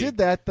year in the they league. did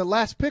that, the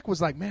last pick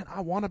was like, man,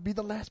 I want to be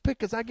the last pick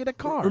because I get a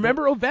car.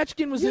 Remember,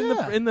 Ovechkin was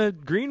Yeah. in the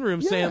green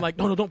room Yeah. saying like,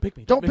 "No, don't pick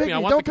me. Don't pick me. I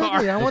want Don't the pick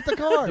car." me. I want the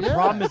car. The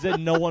problem is that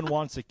no one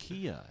wants a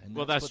Kia. And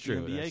Well, that's what true.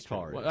 The NBA That's true.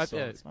 car Well, is, so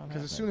yeah. it's not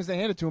because as happening. soon as they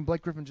hand it to him,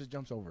 Blake Griffin just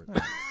jumps over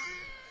it.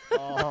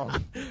 All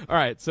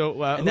right,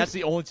 so And that's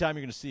the only time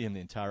you're going to see him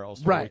the entire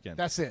All-Star right. weekend.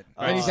 That's it.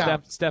 Uh, And he's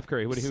out. Steph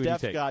Curry. Who do you Steph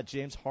take? got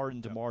James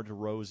Harden, DeMar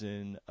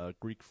DeRozan,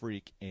 Greek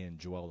Freak, and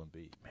Joel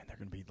Embiid. Man, they're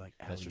going to be like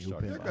That's your alley-ooping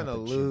starting They're up gonna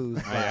at you. lose.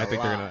 I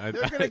think they're gonna.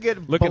 They're gonna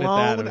get looking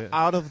at blown that.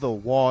 out of the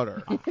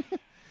water.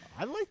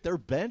 I like their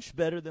bench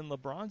better than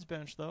LeBron's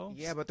bench, though.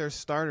 Yeah, but their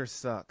starters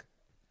suck.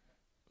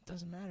 It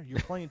doesn't matter.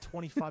 You're playing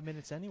 25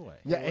 minutes anyway.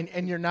 Yeah,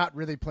 and you're not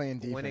really playing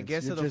defense. When it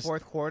gets You're to the just-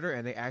 fourth quarter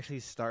and they actually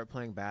start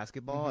playing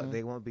basketball,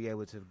 they won't be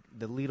able to.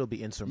 The lead will be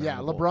Yeah,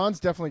 insurmountable. LeBron's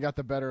definitely got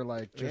the better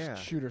just Yeah.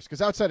 shooters.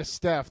 Because outside of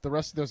Steph, the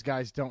rest of those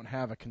guys don't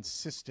have a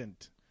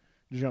consistent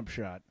jump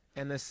shot.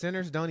 And the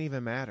centers don't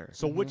even matter.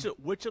 So which of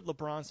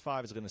LeBron's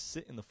 5 is going to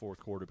sit in the fourth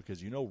quarter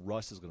because you know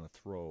Russ is going to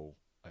throw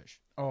a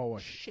Oh,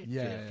 shit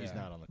yeah, fit if yeah, he's yeah.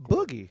 not on the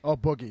court. Boogie. Oh,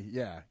 Boogie,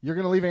 yeah. You're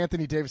going to leave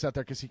Anthony Davis out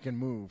there because he can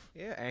move.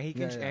 Yeah, and he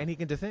can Yeah, yeah. and he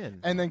can defend.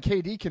 And then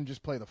KD can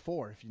just play the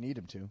 4 if you need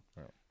him to.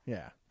 Right.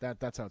 Yeah,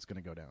 that's how it's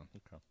going to go down.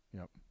 Okay.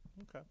 Yep.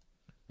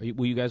 Okay.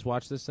 Will you guys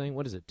watch this thing?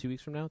 What is it? 2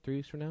 weeks from now? 3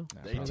 weeks from now?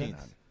 Nah, The probably 18th.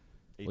 not.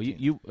 Well,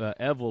 you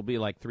Ev will be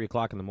like 3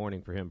 o'clock in the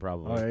morning for him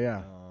probably. Oh,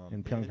 yeah. In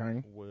It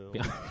Pyeongchang? will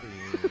Yeah.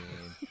 be-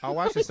 I'll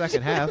watch the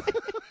second half.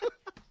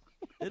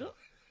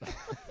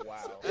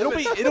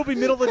 It'll be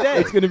middle of the day.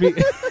 It's going to be.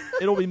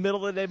 It'll be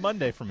middle of the day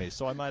Monday for me,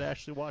 so I might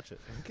actually watch it.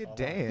 Look at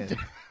Dan.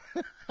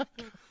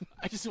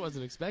 I just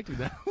wasn't expecting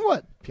that.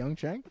 What?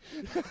 Pyeongchang?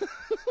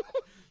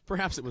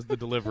 Perhaps it was the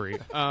delivery.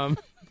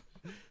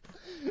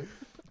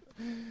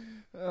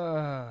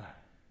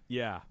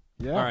 Yeah.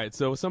 Yeah. All right,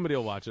 so somebody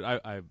will watch it.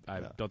 I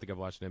don't think I've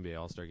watched an NBA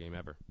All-Star game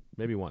ever.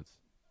 Maybe once.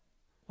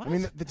 I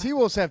mean, the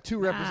T-Wolves have 2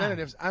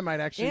 representatives. I might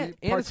actually And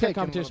it's partake got in a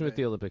competition little with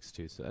the bit. Olympics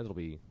too, so there'll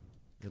be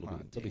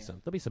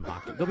some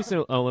hockey. There'll be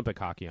some Olympic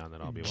hockey on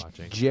that I'll be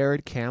watching.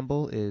 Jared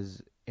Campbell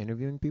is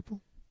interviewing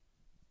people.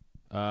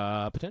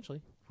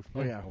 Potentially.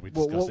 Oh yeah, Are we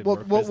we'll discussing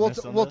work business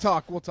on this?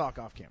 talk. We'll talk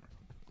off camera.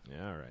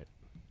 Yeah, all right.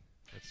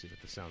 Let's see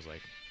what this sounds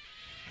like.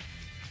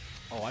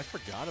 Oh, I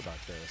forgot about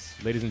this.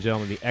 Ladies and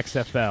gentlemen, the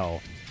XFL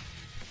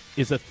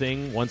is a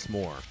thing once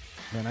more.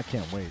 Man, I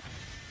can't wait.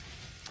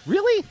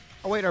 Really?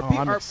 Oh wait, I'm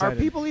are excited.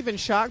 people even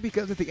shocked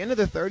because at the end of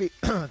the 30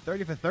 for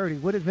 30,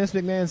 what did Vince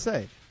McMahon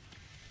say?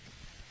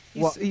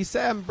 He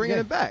said I'm bringing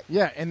it back.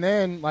 Yeah, and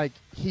then like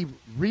he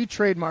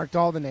re-trademarked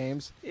all the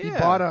names. He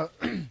Yeah.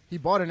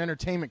 bought an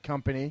entertainment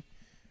company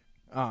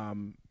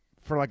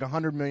for like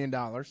 $100 million.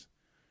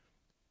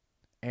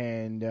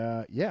 And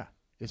yeah,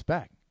 it's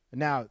back.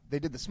 Now, they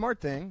did the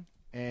smart thing,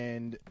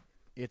 and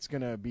it's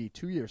going to be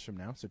 2 years from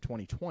now, so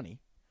 2020,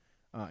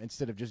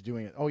 instead of just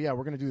doing it, oh, yeah,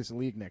 we're going to do this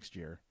league next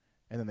year,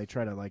 and then they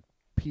try to, like,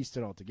 piece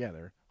it all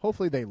together.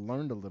 Hopefully they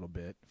learned a little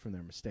bit from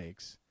their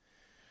mistakes.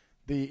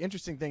 The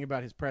interesting thing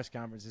about his press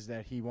conference is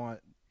that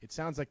it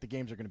sounds like the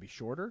games are going to be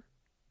shorter,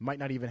 might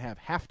not even have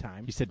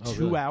halftime. He said Oh,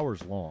 2 really?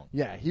 hours long.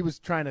 Yeah, he was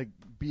trying to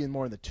be in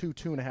more in the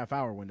 2.5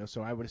 hour window,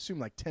 so I would assume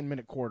like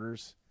 10-minute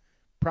quarters,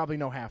 probably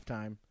no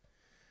halftime.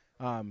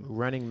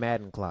 Running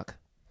Madden clock.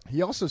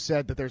 He also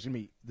said that there's going to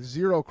be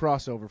 0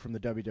 crossover from the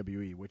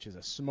WWE, which is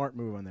a smart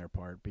move on their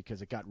part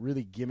because it got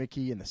really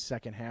gimmicky in the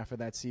second half of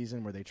that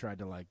season where they tried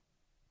to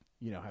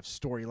have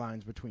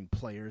storylines between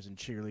players and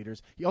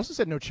cheerleaders. He also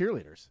said no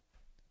cheerleaders,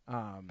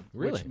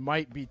 Really? which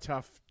might be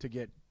tough to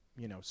get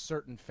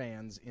certain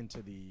fans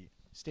into the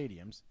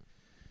stadiums.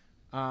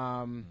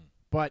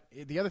 But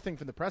the other thing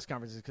from the press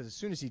conference is because as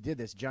soon as he did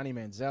this, Johnny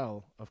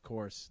Manziel, of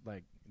course,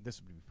 this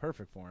would be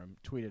perfect for him,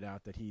 tweeted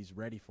out that he's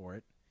ready for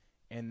it.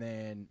 And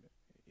then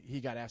he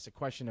got asked a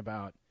question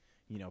about,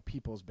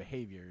 people's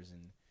behaviors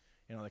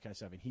and all that kind of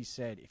stuff. And he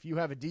said, if you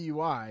have a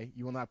DUI,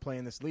 you will not play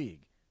in this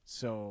league.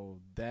 So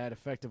that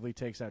effectively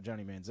takes out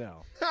Johnny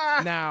Manziel.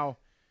 Now,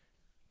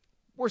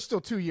 we're still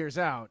 2 years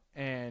out,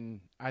 and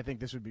I think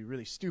this would be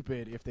really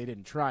stupid if they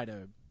didn't try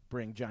to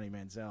bring Johnny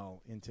Manziel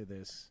into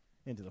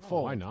the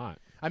fold. Why not?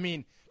 I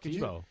mean,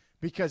 Tebow.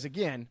 because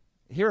again,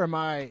 here are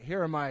my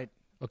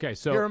Okay,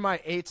 so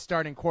 8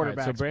 starting all quarterbacks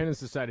right, so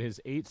Brandon's decided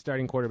his 8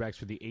 starting quarterbacks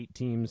for the 8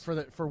 teams.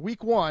 for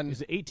week 1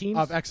 Is it 8 teams?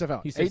 of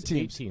XFL. He says 8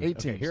 teams. 8 8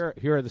 Okay, teams.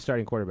 here are the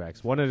starting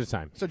quarterbacks, one at a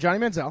time. So Johnny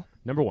Manziel,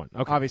 Number 1.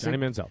 Okay, obviously.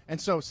 Johnny Manziel.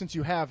 And so since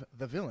you have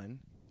the villain,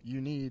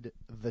 you need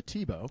the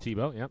Tebow.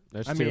 Tebow, yep.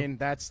 There's I 2. mean,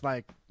 that's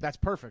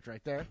perfect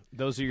right there.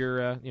 Those are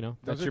your,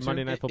 that's are your 2.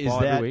 Monday Night Is Football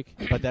that, every week.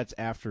 But that's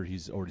after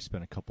he's already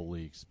spent a couple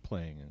leagues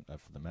playing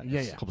for the Mets.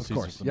 Yeah, A couple of seasons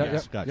course. for the Yep,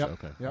 Mets. yep, Gotcha. yep,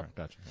 Okay. yep. All right,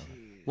 gotcha.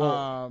 Okay.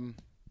 Well,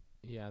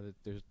 okay.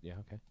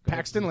 Go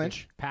Paxton ahead.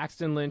 Lynch.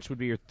 Paxton Lynch would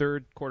be your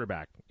 3rd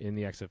quarterback in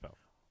the XFL.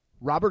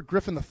 Robert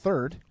Griffin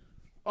III.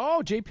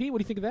 Oh, JP, what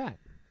do you think of that?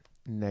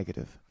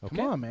 Negative. Okay.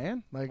 Come on,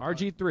 man.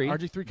 RG3.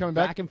 RG3 coming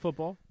back. in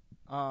football.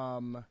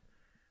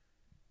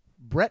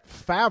 Brett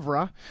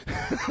Favre.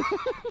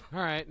 All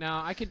right,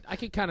 now I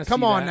could kind of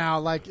Come see on that.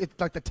 now, it's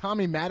like the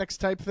Tommy Maddox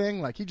type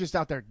thing. Like he just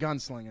out there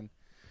gunslinging.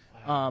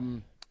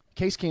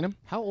 Case Keenum.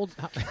 How old?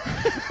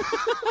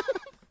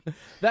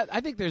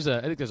 I think there's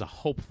a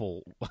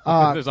hopeful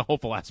there's a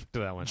hopeful aspect to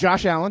that one.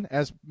 Josh Allen,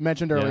 as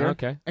mentioned earlier.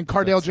 okay. And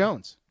Cardale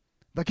Jones.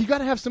 Like you got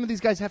to have some of these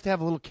guys have to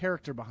have a little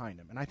character behind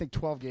them, and I think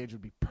 12 gauge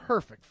would be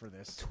perfect for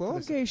this.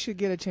 12 gauge should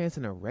get a chance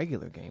in a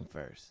regular game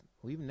first.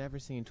 We've never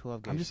seen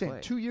 12 gauge. I'm just saying,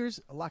 play. 2 years,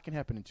 a lot can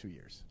happen in 2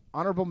 years.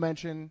 Honorable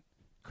mention,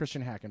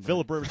 Christian Hackenberg.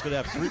 Phillip Rivers could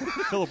have 3.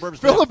 Phillip Rivers.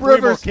 Phillip could have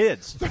 3 more Rivers.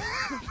 kids.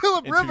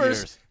 Phillip in 2 Rivers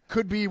years.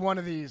 could be one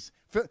of these.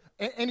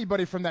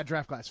 Anybody from that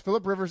draft class.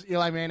 Phillip Rivers,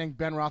 Eli Manning,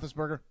 Ben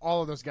Roethlisberger,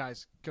 all of those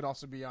guys could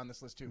also be on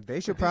this list too.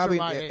 They should These are probably,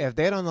 my 8. if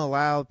they don't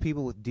allow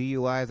people with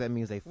DUIs, that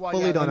means they Well,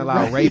 fully yeah, don't then-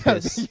 allow yeah,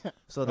 rapists. yeah.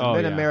 So the Oh,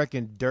 yeah.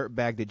 Mid-American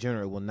dirtbag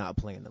degenerate will not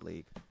play in the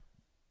league.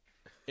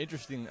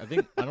 Interesting. I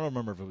don't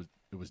remember if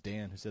it was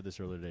Dan who said this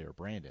earlier today or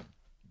Brandon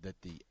that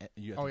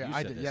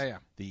I did. Yeah.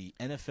 The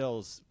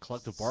NFL's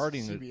collective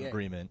bargaining CBA.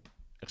 agreement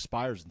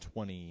expires in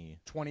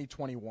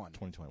 2021.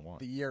 2021.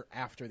 The year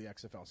after the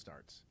XFL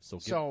starts. So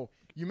So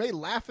you may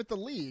laugh at the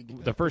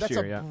league. The first but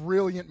year, that's yeah. a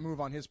brilliant move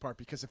on his part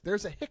because if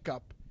there's a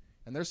hiccup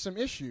and there's some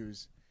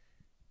issues,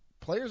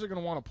 players are going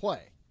to want to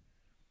play.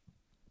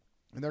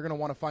 And they're going to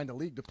want to find a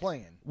league to play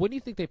in. When do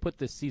you think they put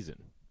this season?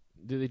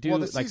 Do they do Well,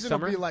 the like season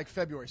summer? will be like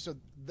February. So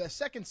the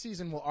second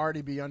season will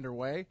already be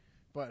underway,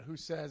 but who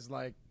says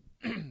the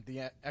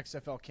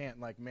XFL can't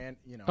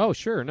Oh,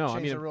 sure. No, I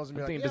change mean, the rules and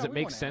be I'm like, thinking, yeah, does it we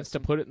make wanna sense add to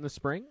some- put it in the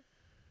spring?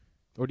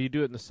 Or do you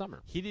do it in the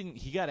summer? He didn't.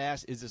 He got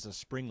asked, "Is this a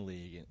spring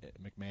league?" at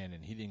McMahon,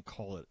 and he didn't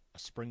call it a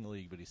spring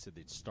league, but he said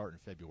they'd start in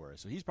February.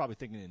 So he's probably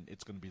thinking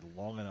it's going to be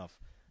long enough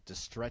to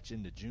stretch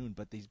into June.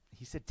 But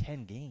he said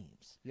 10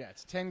 games. Yeah,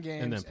 it's 10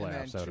 games And then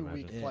playoffs, I would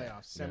 2-week imagine.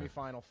 playoffs,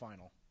 semifinal,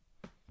 final.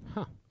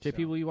 Huh.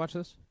 JP, will you watch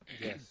this?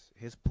 Yes.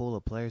 His pool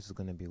of players is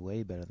going to be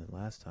way better than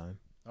last time.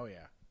 Oh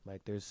yeah.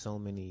 Like, there's so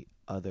many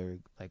other,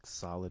 like,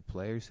 solid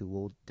players who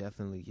will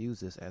definitely use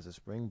this as a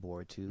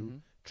springboard to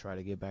try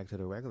to get back to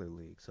the regular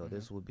league. So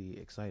this will be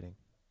exciting.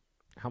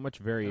 How much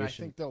And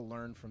variation? I think they'll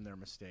learn from their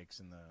mistakes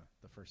in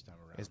the first time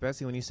around.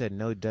 Especially when you said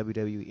no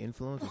WWE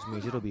influence, which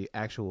means it'll be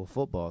actual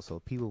football, so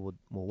people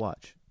will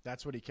watch.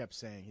 That's what he kept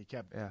saying. He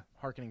kept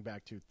hearkening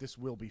back to, this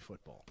will be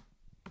football.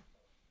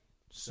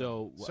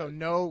 So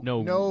no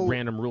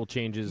random rule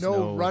changes.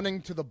 No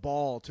running to the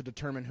ball to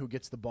determine who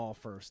gets the ball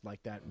first,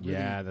 like that. Really,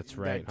 that's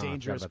right. That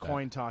dangerous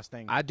coin toss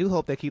thing. I do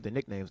hope they keep the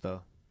nicknames,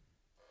 though.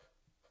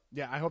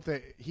 Yeah, I hope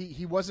that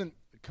he wasn't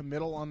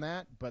committal on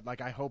that, but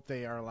like I hope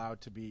they are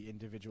allowed to be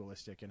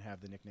individualistic and have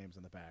the nicknames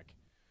on the back,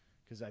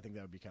 because I think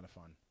that would be kind of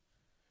fun.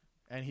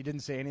 And he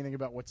didn't say anything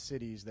about what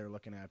cities they're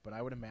looking at, but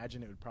I would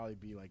imagine it would probably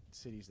be like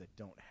cities that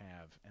don't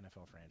have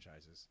NFL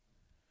franchises.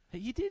 Hey,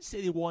 he did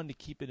say they wanted to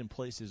keep it in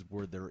places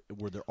where there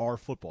are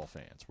football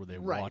fans, where they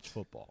watch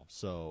football.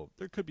 So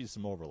there could be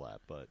some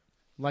overlap, but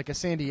like a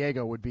San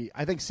Diego would be.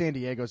 I think San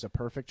Diego's a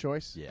perfect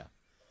choice. Yeah.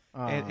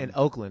 And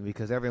Oakland,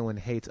 because everyone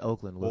hates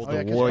Oakland with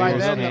yeah, the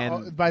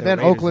Warriors. By then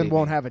Raiders Oakland leaving.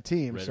 won't have a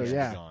team, Raiders so will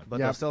yeah. be gone. But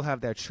they'll still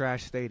have that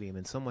trash stadium,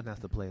 and someone has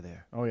to play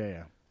there. Oh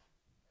yeah.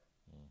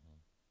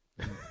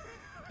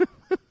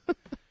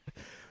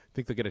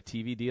 Think they'll get a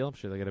TV deal? I'm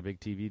sure they'll get a big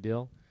TV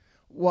deal.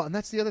 Well, and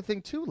that's the other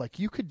thing too. Like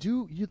the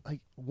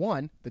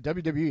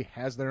WWE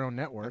has their own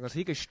network. Because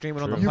he could stream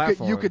it on the You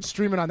platform. could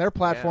stream it on their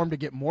platform to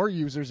get more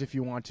users if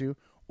you want to,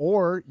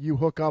 or you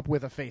hook up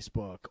with a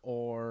Facebook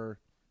or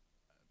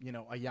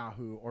a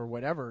Yahoo or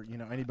whatever.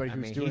 Anybody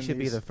who's doing he should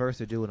be the first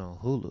to do it on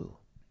Hulu.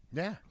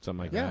 Yeah.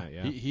 Something like Yeah. that,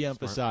 yeah. He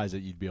emphasized that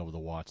you'd be able to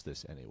watch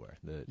this anywhere.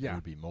 That Yeah. it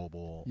would be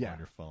mobile, Yeah. on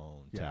your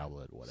phone, Yeah.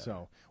 tablet, whatever.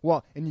 So,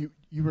 well, and you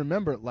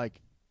remember,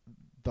 like,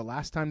 the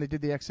last time they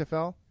did the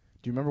XFL,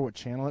 do you remember what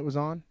channel it was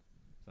on?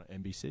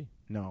 NBC.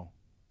 No.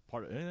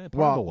 Part of it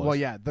Well, was.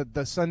 yeah,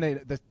 the Sunday,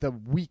 the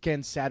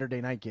weekend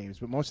Saturday night games,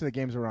 but most of the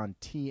games were on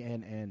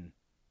TNN.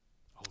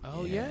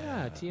 Oh,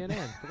 yeah,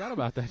 TNN. Forgot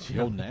about that The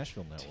show. old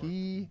Nashville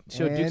network.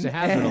 Showed Dukes of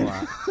Hazzard a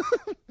lot.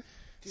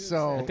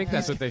 So I think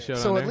that's what they showed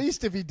So on at there.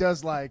 least if he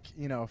does, like,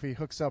 if he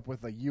hooks up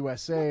with a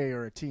USA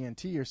or a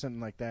TNT or something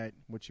like that,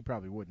 which he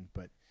probably wouldn't,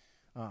 but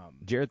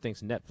Jared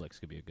thinks Netflix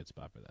could be a good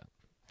spot for that.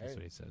 That's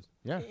what he says.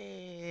 yeah.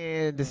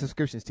 And the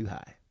subscription's too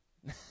high.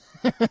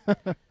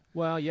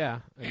 Well,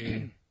 yeah. I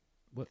mean,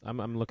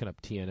 I'm looking up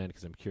TNN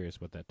because I'm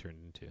curious what that turned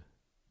into.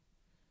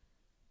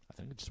 I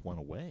think it just went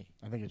away.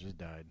 I think it just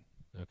died.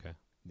 Okay.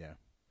 Yeah.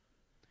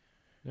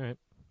 All right.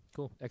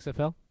 Cool.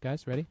 XFL,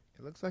 guys, ready?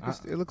 It looks like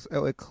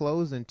it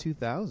closed in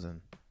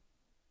 2000.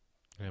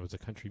 And it was a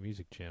country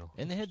music channel.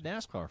 And they had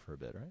NASCAR for a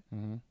bit, right?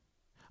 Mm-hmm.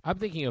 I'm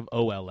thinking of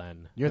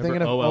OLN. You're Remember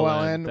thinking of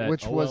OLN, that-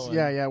 which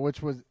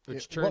was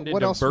which turned what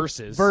into else?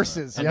 Versus.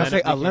 Versus. And Yeah. then it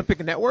became- Olympic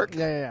Network?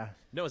 Yeah.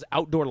 No, it was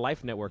Outdoor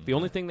Life Network. The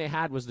only thing they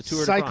had was the Tour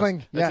de Cycling.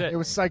 France. That's Yeah, it. it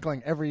was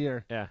cycling every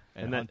year. Yeah,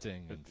 And that-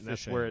 hunting and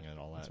that's fishing where and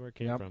all that. That's where it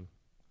came Yep. from.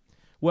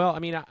 Well, I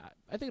mean, I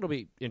think it'll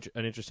be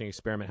an interesting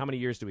experiment. How many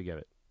years do we give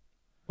it?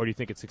 Or do you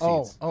think it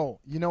succeeds? Oh,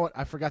 you know what?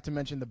 I forgot to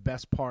mention the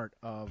best part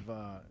of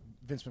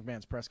Vince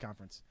McMahon's press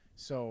conference.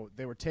 So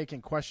they were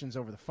taking questions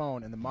over the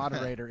phone, and the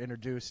moderator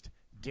introduced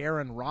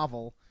Darren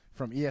Rovell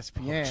from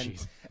ESPN,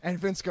 jeez. and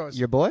Vince goes,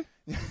 Your boy?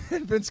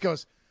 and Vince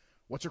goes,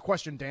 "What's your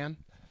question, Dan?"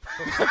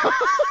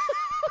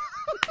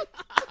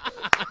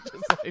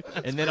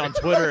 And then on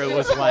Twitter, it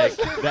was like,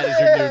 that is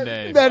your new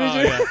name. That is Oh,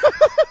 your- yeah.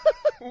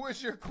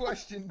 What's your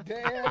question,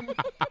 Dan?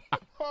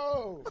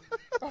 Oh,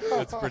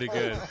 That's pretty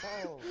good.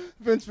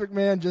 Vince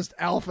McMahon just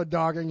alpha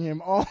dogging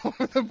him all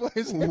over the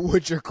place.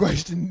 What's your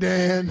question,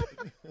 Dan?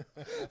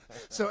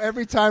 So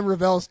every time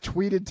Ravel's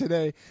tweeted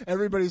today,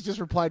 everybody's just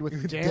replied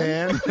with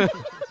Dan.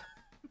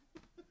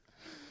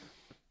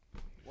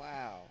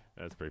 Wow.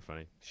 That's pretty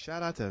funny.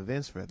 Shout out to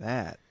Vince for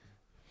that.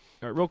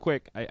 All right, real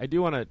quick, I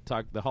do want to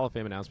talk. The Hall of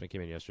Fame announcement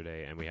came in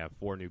yesterday, and we have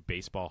 4 new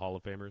baseball Hall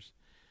of Famers: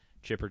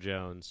 Chipper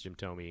Jones, Jim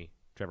Thome,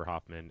 Trevor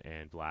Hoffman,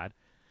 and Vlad.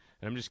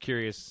 And I'm just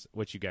curious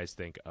what you guys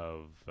think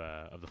of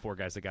the 4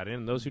 guys that got in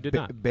and those who did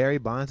not. Barry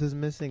Bonds is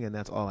missing, and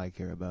that's all I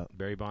care about.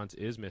 Barry Bonds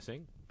is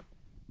missing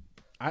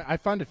I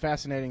find it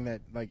fascinating that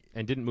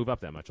and didn't move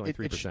up that much, only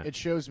 3%. it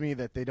shows me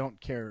that they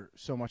don't care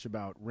so much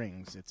about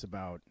rings. It's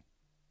about,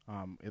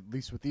 at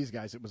least with these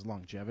guys, it was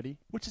longevity.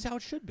 Which is how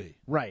it should be.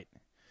 Right.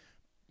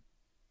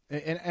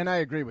 And I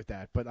agree with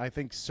that, but I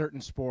think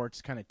certain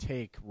sports kind of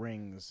take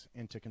rings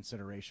into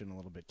consideration a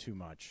little bit too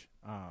much.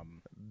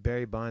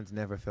 Barry Bonds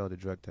never failed a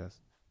drug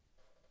test.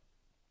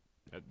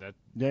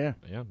 Yeah.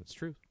 Yeah, that's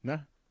true. No,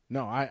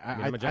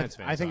 I'm a Giants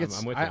fan, I think so it's.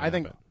 I'm with you on I that,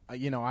 think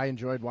I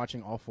enjoyed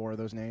watching all 4 of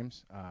those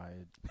names.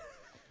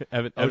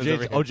 Evan's over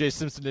here. O.J.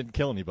 Simpson didn't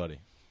kill anybody.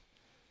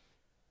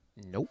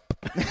 Nope.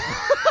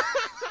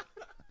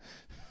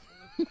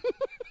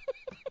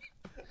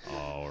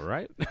 All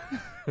right.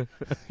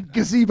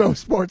 Gazebo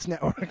Sports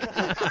Network.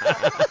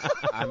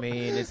 I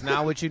mean, it's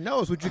not what you know;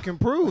 it's what you can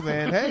prove.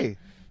 And hey,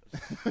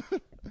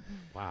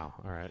 Wow.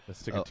 All right.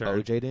 Let's take a turn.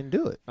 OJ didn't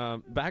do it.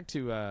 Back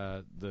to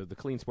the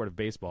clean sport of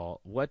baseball.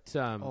 What?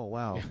 Oh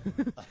wow.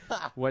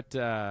 What?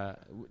 Do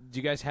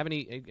you guys have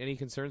any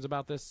concerns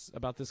about this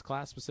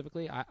class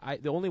specifically?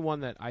 The only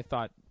one that I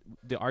thought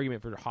the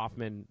argument for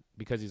Hoffman,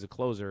 because he's a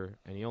closer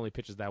and he only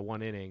pitches that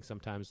one inning,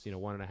 sometimes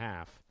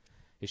 1.5,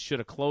 is should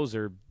a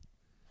closer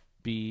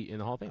be in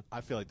the Hall of Fame?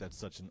 I feel like that's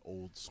such an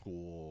old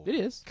school. It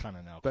is kind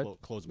of now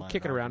but close-minded.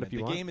 kick it around argument. if you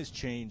the want. The game has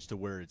changed to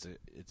where it's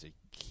a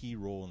key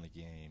role in the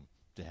game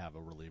to have a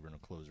reliever and a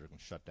closer who can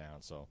shut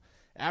down. So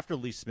after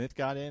Lee Smith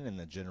got in and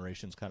the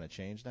generations kind of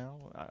changed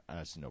now,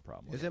 I see no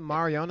problem. Is it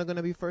Mariano going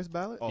to be first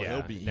ballot? Oh, Yeah,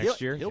 he'll be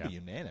next year? He'll Yeah. be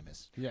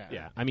unanimous. Yeah.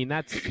 Yeah. I mean,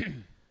 that's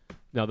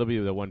no. There'll be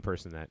the one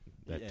person that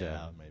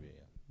Yeah, maybe.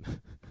 Yeah.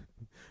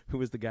 who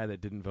was the guy that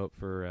didn't vote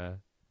for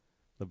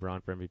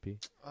LeBron for MVP?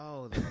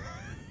 Oh,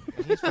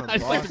 he's from I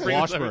just like to Boston.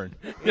 bring this up.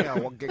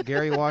 Washburn. Yeah,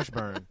 Gary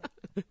Washburn.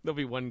 There'll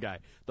be one guy.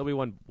 There'll be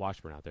one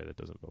Washburn out there that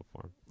doesn't vote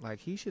for him. Like,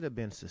 he should have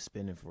been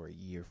suspended for a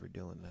year for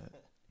doing that.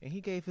 And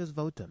he gave his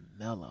vote to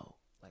Melo.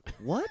 Like,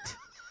 what?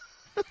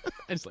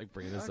 I just like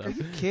bringing this Are up.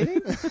 you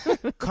kidding?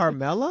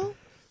 Carmelo?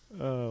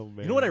 Oh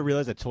man! You know what I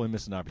realized I totally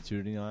missed an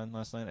opportunity on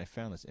last night? I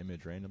found this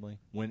image randomly.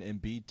 When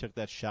Embiid took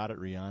that shot at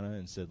Rihanna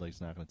and said, like,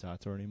 he's not going to talk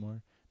to her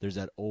anymore, there's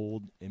that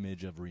old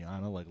image of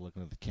Rihanna, like,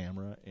 looking at the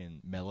camera,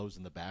 and Melo's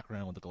in the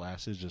background with the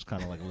glasses, just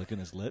kind of, like, licking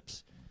his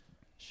lips.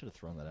 Should have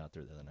thrown that out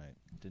there the other night.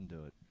 Didn't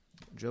do it.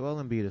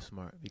 Joel Embiid is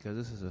smart because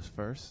this is his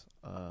first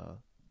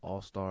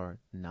All-Star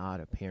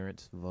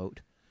non-appearance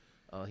vote.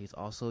 He's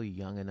also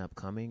young and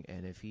upcoming,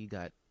 and if he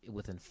got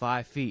within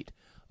 5 feet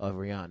of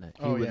Rihanna,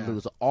 he would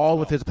lose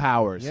all of his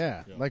powers.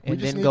 Yeah. Like, And we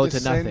just then need go to to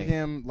send nothing.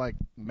 him, like,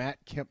 Matt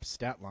Kemp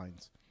stat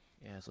lines.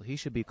 Yeah, so he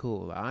should be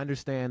cool. I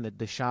understand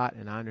the shot,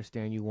 and I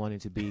understand you want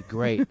it to be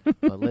great,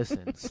 but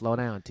listen, slow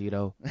down,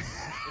 Tito.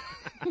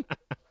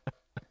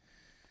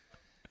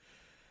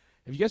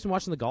 Have you guys been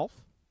watching the golf?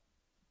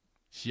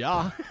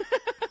 Yeah.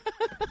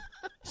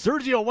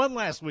 Sergio won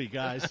last week,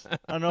 guys.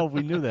 I don't know if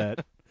we knew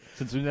that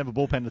since we didn't have a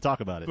bullpen to talk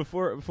about it.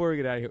 Before we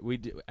get out of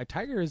here,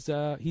 Tiger is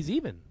he's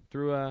even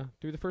through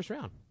the first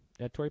round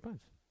at Torrey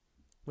Pines.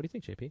 What do you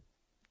think, JP?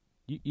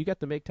 You got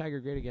the Make Tiger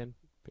Great Again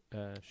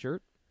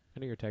shirt. I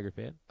know you're a Tiger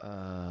fan.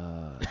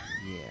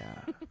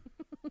 Yeah.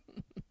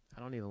 I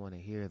don't even want to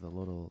hear the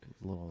little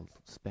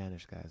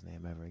Spanish guy's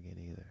name ever again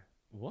either.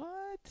 What?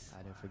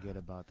 I didn't forget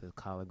about the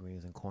collard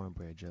greens and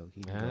cornbread joke.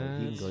 He Ah,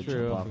 can go that's jump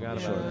true. I off forgot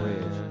of a about short that.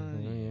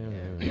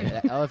 bridge. Yeah.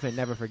 That elephant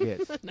never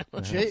forgets.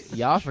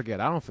 Y'all forget.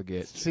 I don't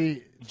forget.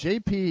 See,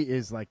 JP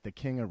is like the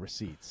king of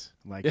receipts.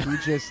 Like, he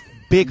just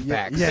Big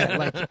facts. Yeah,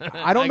 like,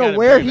 I don't I know gotta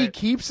where prove he it.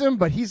 keeps them,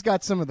 but he's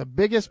got some of the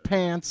biggest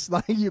pants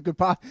like you could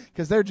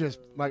because they're just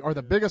like, or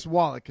the biggest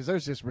wallet because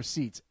there's just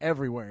receipts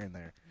everywhere in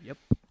there.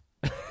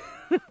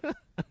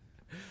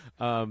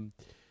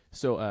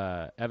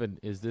 So, Evan,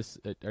 is this?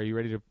 Are you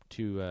ready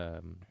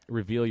to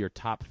reveal your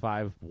top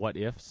 5 what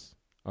ifs?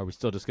 Or are we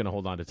still just going to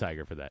hold on to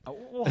Tiger for that?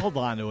 We'll hold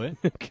on to it.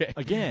 Okay.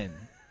 Again,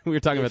 We were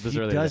talking if about this he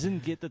earlier.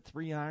 doesn't get the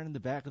 3-iron in the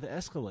back of the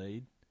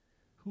Escalade,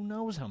 who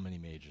knows how many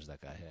majors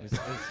that guy has.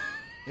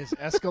 Is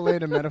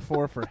Escalade a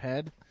metaphor for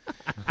head?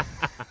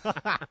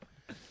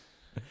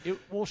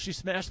 Well, she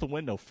smashed the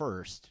window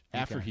first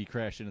after he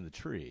crashed into the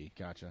tree.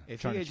 Gotcha.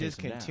 If Trying he to had just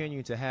chase him down.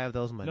 continued to have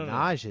those no.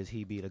 menages,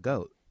 he'd be the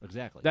GOAT.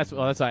 Exactly. That's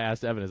why I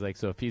asked Evan. Is like,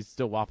 so if he's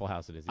still Waffle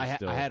House, it is. I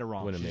still had it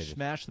wrong. winning She majors.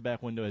 smashed the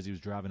back window as he was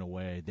driving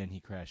away. Then he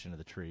crashed into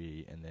the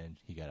tree, and then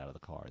he got out of the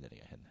car, and then he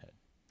got hit in the head.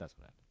 That's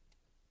what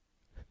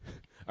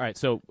happened. All right,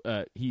 so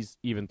he's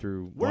even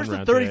through. Where's one the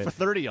round 30 today. for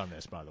 30 on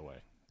this, by the way?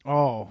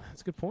 Oh,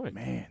 That's a good point.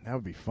 man, that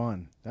would be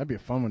fun. That'd be a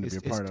fun one to be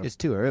a part of. It's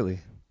too early.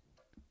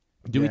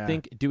 Do Yeah.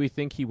 we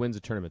think he wins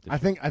a tournament this I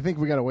think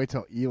we got to wait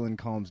till Elin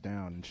calms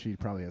down, and she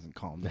probably hasn't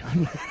calmed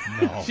down.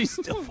 year? She's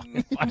still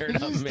fucking fired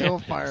up, man. Still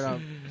fired up.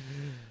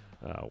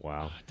 Oh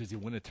wow! Does he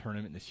win a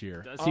tournament this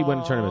year? Does he win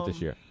a tournament this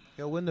year?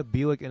 He'll win the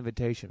Buick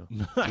Invitational.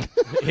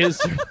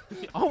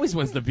 He always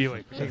wins the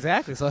Buick.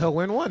 Exactly. So he'll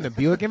win one, the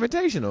Buick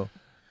Invitational.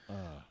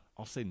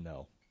 I'll say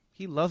no.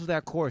 He loves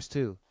that course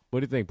too.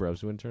 What do you think,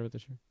 bros? Win a tournament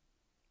this year?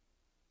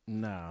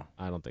 No.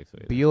 I don't think so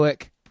either.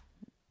 Buick.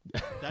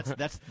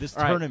 That's this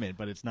All right. tournament,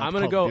 but it's not I'm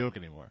gonna called go- Buick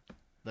anymore.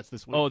 That's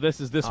this week. Oh, this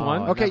is this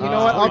one. Okay, you no.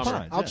 know what?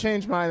 Oh, I'll yeah.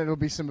 change mine. It'll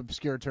be some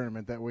obscure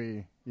tournament that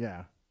we.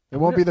 Yeah, it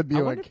won't be the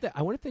I wonder, Buick.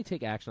 I wonder if they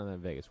take action on that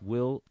in Vegas.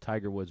 Will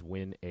Tiger Woods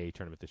win a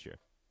tournament this year?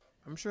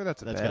 I'm sure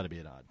that's That's got to be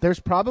an odd. There's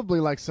probably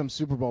like some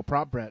Super Bowl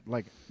prop bet,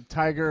 like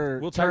Tiger.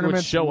 Will Tiger Woods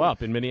tournaments show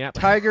up in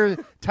Minneapolis?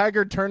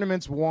 Tiger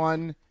tournaments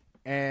won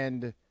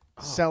and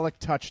Selleck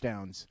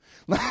touchdowns.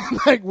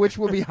 Like which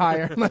will be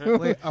higher?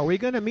 Wait, are we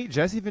going to meet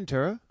Jesse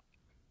Ventura?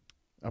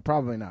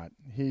 Probably not.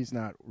 He's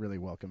not really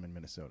welcome in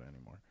Minnesota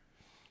anymore.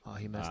 Oh,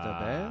 he messed up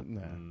bad?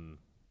 Nah.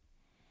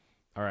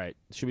 All right.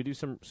 Should we do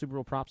some Super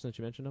Bowl props since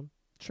you mentioned them?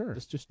 Sure.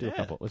 Let's just do a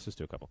couple. Let's just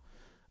do a couple.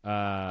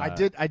 I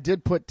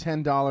did put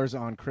 $10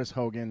 on Chris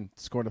Hogan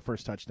scored the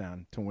first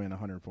touchdown to win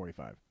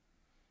 145.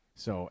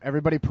 So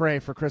everybody pray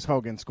for Chris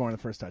Hogan scoring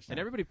the first touchdown. And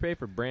everybody pray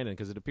for Brandon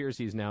because it appears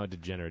he's now a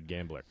degenerate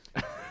gambler.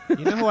 You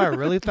know who I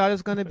really thought it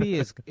was going to be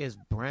is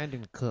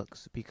Brandon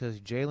Cooks, because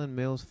Jalen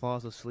Mills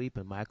falls asleep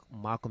and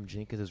Malcolm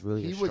Jenkins is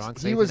really a strong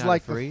safety. He was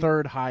like free. the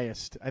third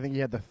highest. I think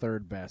he had the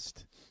third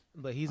best.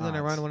 But he's going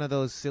to run one of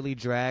those silly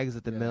drags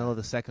at the middle of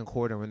the second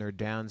quarter when they're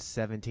down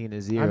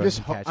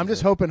 17-0. I'm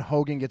just hoping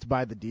Hogan gets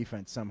by the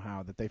defense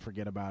somehow, that they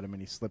forget about him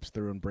and he slips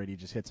through and Brady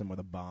just hits him with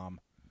a bomb.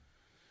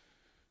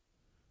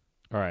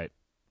 All right.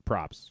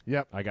 Props.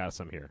 Yep. I got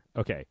some here.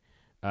 Okay.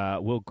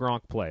 Will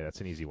Gronk play? That's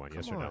an easy one.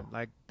 Yes or no?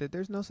 Like,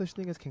 there's no such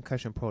thing as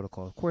concussion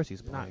protocol. Of course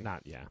he's playing.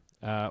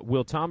 Yeah.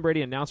 Will Tom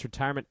Brady announce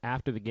retirement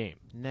after the game?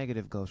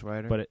 Negative, Ghost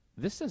Rider. But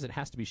this says it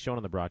has to be shown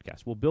on the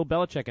broadcast. Will Bill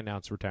Belichick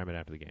announce retirement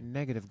after the game?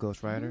 Negative,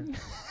 Ghost Rider.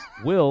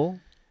 Will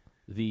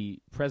the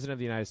President of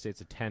the United States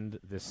attend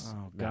this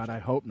Oh, God, matchup? I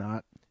hope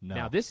not. No.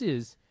 Now, this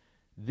is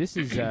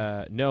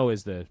no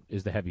is the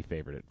heavy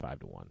favorite at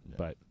 5-1,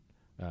 but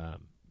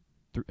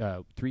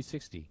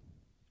 360.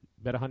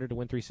 Bet 100 to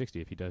win 360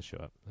 if he does show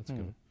up. That's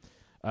good.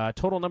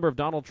 Total number of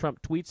Donald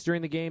Trump tweets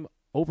during the game,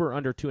 over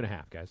under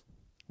 2.5, guys.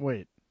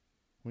 Wait.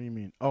 What do you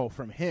mean? Oh,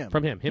 from him.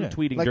 From him Yeah.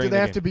 tweeting Like, during do they the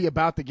have game. to be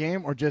about the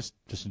game or just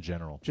in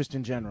general. Just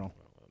in general?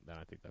 Then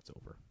I think that's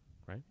over,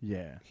 right?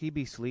 Yeah. He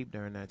be asleep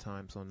during that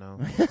time, so no.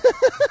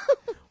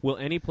 Will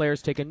any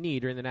players take a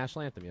knee during the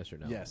national anthem, yes or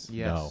no? Yes.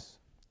 Yes. No.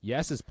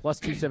 Yes is plus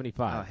Oh,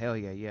 275. hell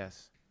yeah,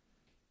 yes.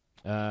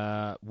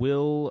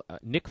 Will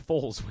Nick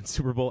Foles win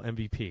Super Bowl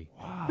MVP?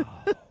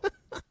 Wow.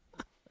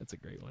 That's a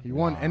great one. He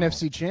won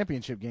NFC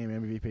Championship game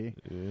MVP.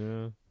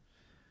 Yeah.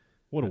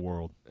 What a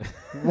world.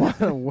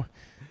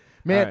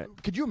 Man, right.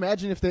 could you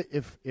imagine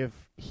if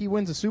he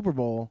wins a Super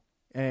Bowl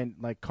and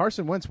like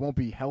Carson Wentz won't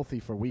be healthy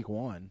for week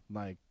 1?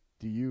 Like,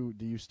 do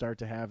you start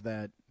to have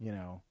that,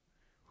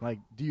 like,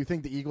 do you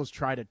think the Eagles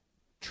try to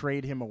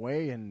trade him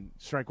away and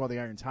strike while the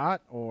iron's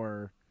hot,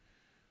 or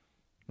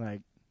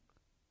like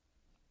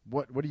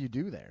what do you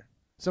do there?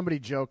 Somebody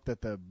joked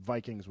that the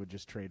Vikings would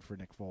just trade for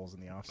Nick Foles in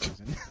the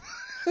offseason.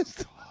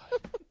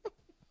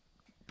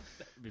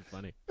 That'd be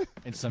funny.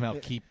 And somehow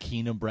keep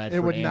Keenum, Bradford,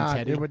 It would and not.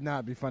 Teddy. It would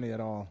not be funny at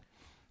all.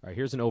 All right,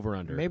 here's an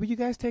over-under. Maybe you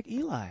guys take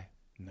Eli.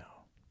 No,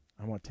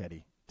 I want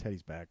Teddy.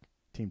 Teddy's back.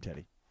 Team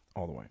Teddy,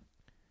 all the way.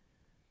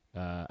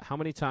 How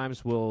many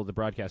times will the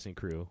broadcasting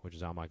crew, which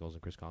is Al Michaels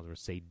and Chris Collinsworth,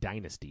 say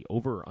dynasty?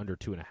 Over or under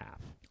 2.5?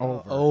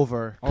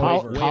 Over. Way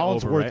Collinsworth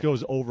over, right?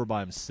 goes over by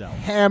himself.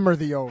 Hammer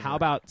the over. How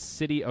about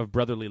City of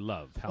Brotherly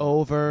Love?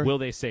 Over. Will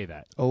they say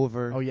that?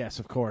 Over. Oh yes,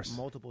 of course.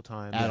 Multiple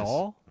times. At yes.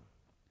 all?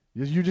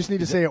 You just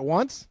need to say it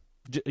once.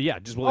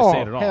 Just will they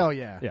say it at all? Hell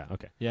yeah. Yeah.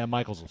 Okay. Yeah,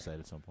 Michaels will say it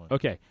at some point.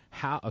 Okay.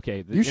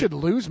 You should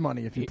lose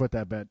money if you put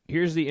that bet.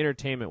 Here's the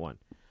entertainment one.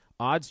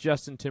 Odds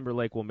Justin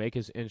Timberlake will make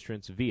his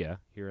entrance via,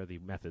 here are the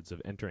methods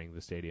of entering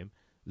the stadium,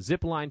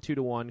 zip line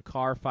 2-1,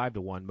 car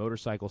 5-1,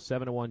 motorcycle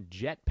 7-1,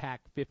 jetpack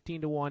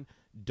 15-1,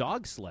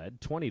 dog sled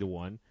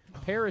 20-1,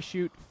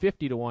 parachute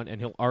 50-1, and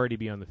he'll already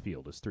be on the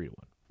field as 3-1.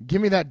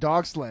 Give me that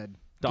dog sled.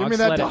 Dog Give me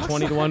sled that at dog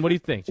 20-1. What do you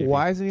think, JP?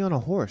 Why isn't he on a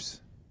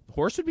horse?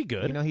 Horse would be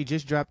good. You know, he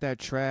just dropped that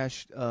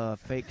trash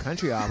fake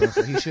country album,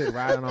 so he should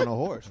ride on a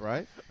horse,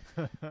 right?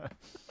 Man.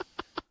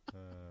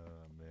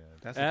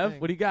 That's the Ev,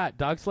 thing. what do you got?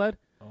 Dog sled?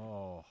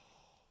 Oh.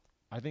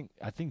 I think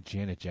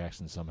Janet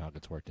Jackson somehow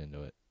gets worked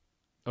into it.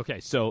 Okay,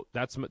 so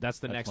that's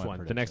the next my one.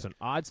 The prediction. next one.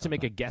 Odds to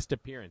make a guest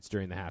appearance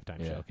during the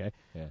halftime show, okay?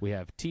 Yeah. We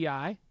have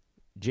T.I.,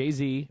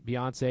 Jay-Z,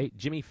 Beyonce,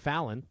 Jimmy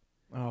Fallon,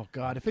 Oh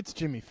God, if it's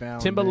Jimmy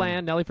Fallon,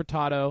 Timbaland, Nelly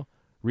Furtado,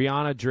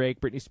 Rihanna,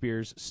 Drake, Britney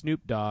Spears,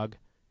 Snoop Dogg,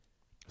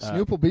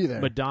 Snoop will be there.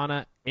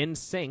 Madonna,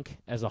 NSYNC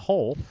as a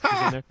whole,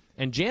 is in there,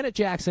 and Janet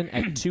Jackson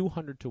at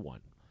 200-1.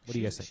 What do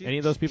you guys think? Any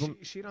of those people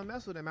She don't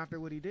mess with him after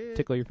what he did.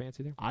 tickle your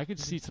fancy there? I could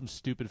see some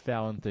stupid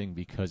Fallon thing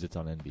because it's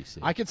on NBC.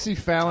 I could see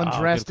Fallon Oh,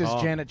 dressed good as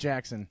call. Janet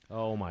Jackson.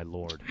 Oh, my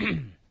Lord.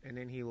 And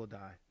then he will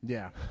die.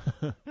 Yeah,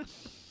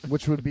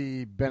 which would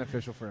be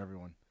beneficial for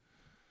everyone.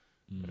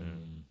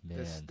 Man.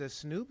 The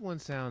Snoop one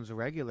sounds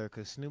regular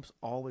because Snoop's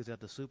always at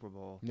the Super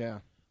Bowl. Yeah,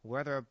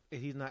 Whether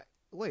he's not.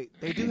 Wait,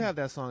 they do have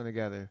that song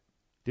together.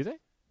 Do they?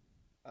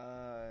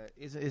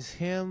 Is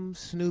him,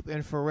 Snoop,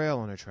 and Pharrell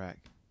on a track?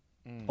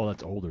 Oh,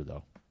 that's older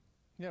though.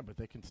 yeah, but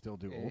they can still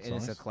do old And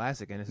songs. it's a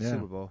classic, and it's a Yeah.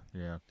 Super Bowl.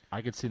 Yeah,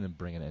 I could see them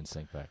bringing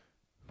NSYNC back.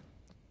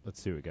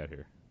 Let's see what we got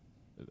here.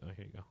 Oh,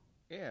 here you go.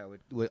 Yeah,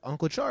 with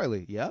Uncle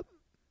Charlie. Yep.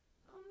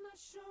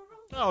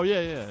 Oh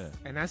yeah.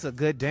 And that's a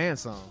good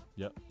dance song.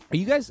 Yep. Are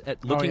you guys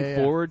looking yeah.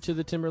 forward to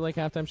the Timberlake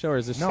halftime show, or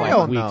is this No, like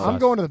hell weak no. sauce? I'm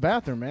going to the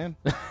bathroom, man.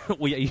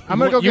 well, yeah, I'm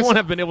gonna go you get won't some-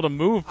 have been able to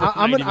move for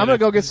I'm 90 gonna minutes.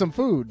 go get some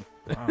food.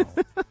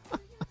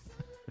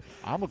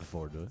 I'm looking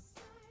forward to it.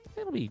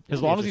 It'll be As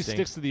it'll be long as he interesting.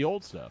 sticks to the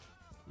old stuff.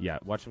 Yeah,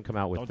 watch him come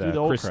out with Don't do the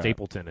old Chris crap.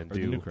 Stapleton and Or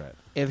the do. new crap.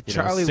 If You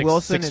know, Charlie six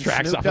Wilson and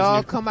tracks Snoop off his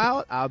Dogg new- come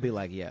out, I'll be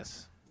like,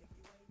 yes.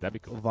 That'd be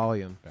cool.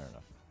 Volume. Fair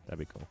enough. That'd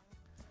be cool.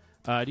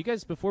 Do you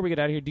guys, before we get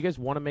out of here, do you guys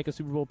want to make a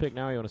Super Bowl pick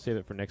now, or you want to save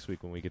it for next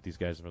week when we get these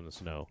guys from the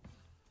snow?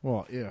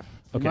 Well, if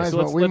Okay,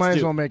 we might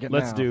as well make it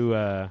Let's now.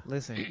 do.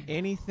 Listen,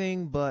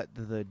 anything but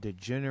the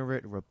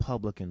degenerate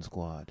Republican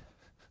squad.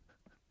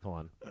 Hold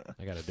on,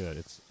 I got to do it.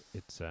 It's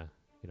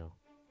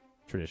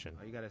tradition.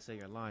 Oh, you gotta say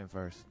your line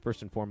first.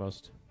 First and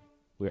foremost,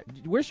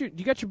 where's your?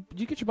 You get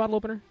your bottle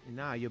opener?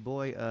 Nah, your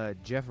boy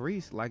Jeff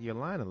Reese like your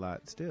line a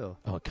lot still.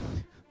 Oh, God.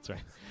 That's right.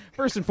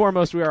 First and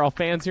foremost, we are all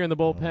fans here in the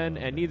bullpen,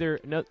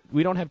 and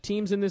we don't have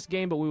teams in this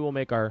game, but we will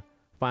make our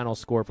final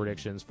score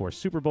predictions for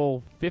Super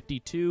Bowl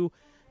 52.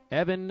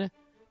 Evan,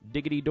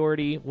 Diggity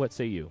Doherty, what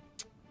say you?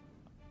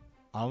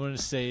 I'm going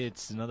to say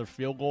it's another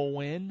field goal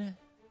win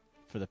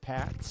for the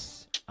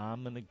Pats.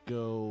 I'm going to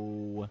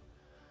go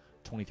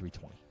 23-20.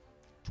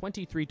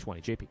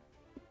 23-20.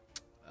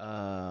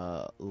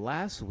 JP.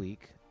 Last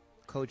week,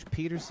 Coach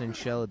Peterson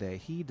showed that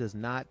he does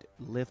not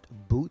lift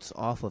boots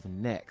off of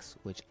necks,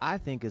 which I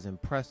think is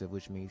impressive,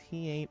 which means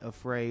he ain't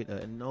afraid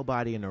of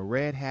nobody in a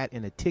red hat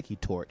and a tiki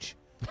torch,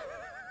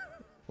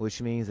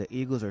 which means the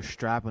Eagles are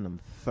strapping them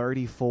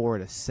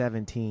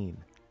 34-17.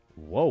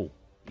 Whoa.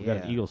 We got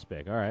Yeah. an Eagles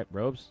pick. All right,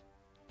 Robes,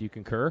 do you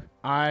concur?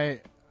 I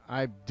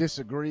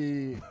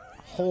disagree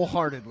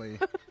wholeheartedly,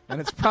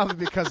 and it's probably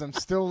because I'm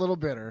still a little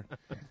bitter.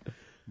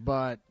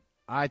 But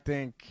I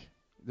think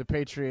the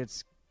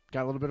Patriots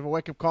got a little bit of a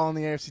wake-up call in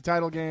the AFC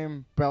title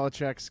game.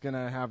 Belichick's going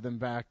to have them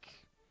back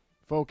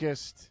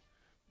focused.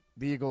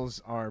 The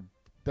Eagles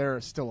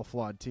they're still a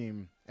flawed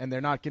team, and they're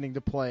not getting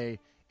to play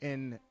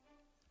in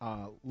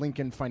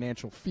Lincoln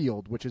Financial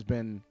Field, which has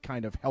been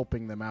kind of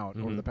helping them out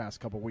over the past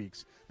couple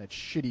weeks. That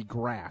shitty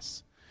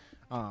grass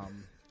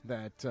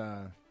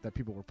that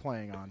people were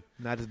playing on.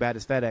 Not as bad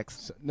as FedEx.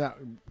 So, no,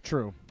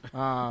 true.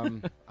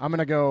 I'm going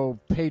to go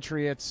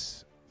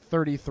Patriots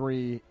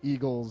 33,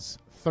 Eagles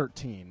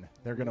 13.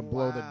 They're going to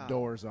blow the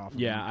doors off.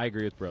 Yeah, I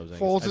agree with Bros.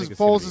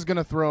 Foles is going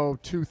to throw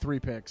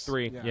 2-3 picks.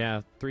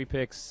 3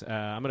 picks.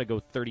 I'm going to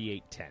go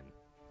 38-10.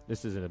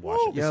 This isn't a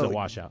washout. This is a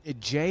washout.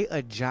 Jay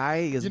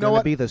Ajayi is You know going to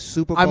what? be the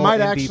Super Bowl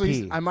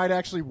MVP. I might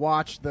actually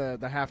watch the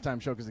halftime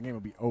show because the game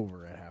will be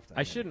over at halftime.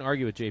 I shouldn't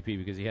argue with JP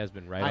because he has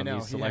been right on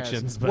these he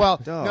selections. has. But Well,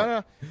 Dog.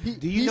 no.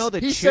 Do you know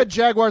that he said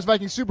Jaguars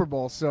Vikings Super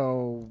Bowl?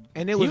 So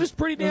and it he was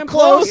pretty damn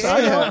close.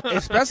 close. Yeah,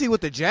 especially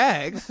with the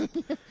Jags.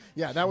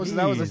 yeah, that was a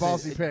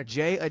ballsy pick.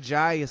 Jay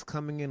Ajayi is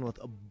coming in with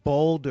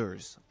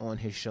boulders on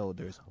his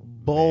shoulders.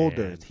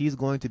 Boulders. Man. He's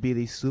going to be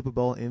the Super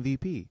Bowl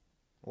MVP.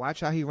 Watch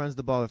how he runs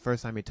the ball the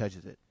first time he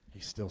touches it.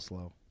 He's still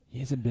slow. He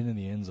hasn't been in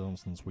the end zone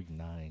since week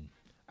 9.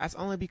 That's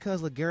only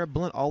because LeGarrette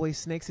Blount always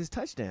snakes his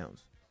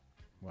touchdowns.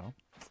 Well,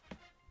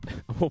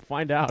 We'll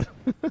find out.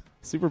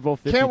 Super Bowl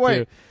 52. Can't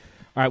wait.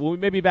 All right, well, we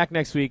may be back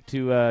next week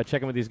to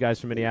check in with these guys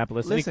from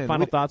Minneapolis. Listen, Any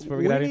final thoughts before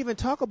we get out of didn't here? even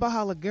talk about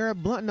how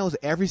LeGarrette Blount knows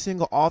every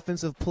single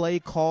offensive play,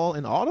 call,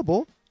 and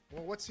audible.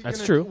 well, what's he? That's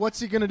gonna, true. What's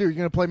he going to do? You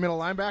going to play middle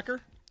linebacker?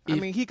 I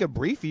mean, he could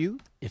brief you.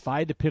 If I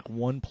had to pick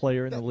one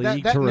player in the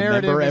league that to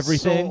narrative remember is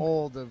everything so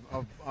old of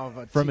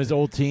a from team. his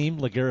old team,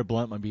 LeGarrette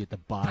Blount might be at the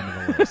bottom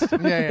of the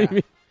list.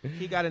 yeah.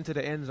 He got into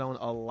the end zone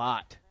a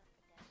lot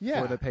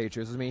Yeah. for the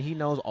Patriots. I mean, he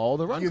knows all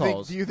the run do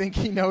calls. you think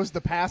he knows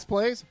the pass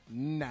plays?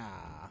 Nah.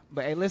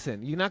 But, hey,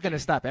 listen, you're not going to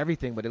stop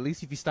everything, but at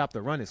least if you stop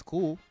the run, it's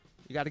cool.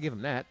 You got to give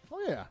him that. Oh,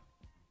 yeah.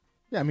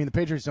 Yeah, I mean, the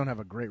Patriots don't have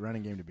a great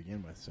running game to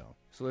begin with, so.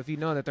 So if you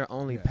know that they're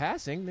only Yeah.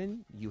 passing,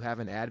 then you have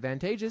an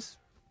advantageous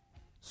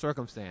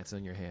circumstance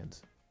in your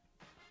hands.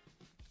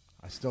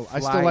 I still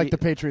Fly- like the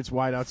Patriots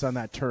wideouts on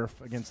that turf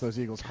against those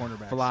Eagles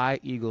cornerbacks. Fly,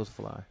 Eagles,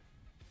 fly.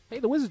 Hey,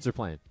 the Wizards are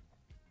playing.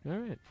 All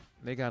right.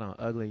 They got on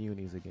ugly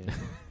unis again.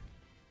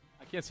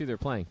 I can't see they're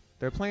playing.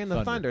 They're playing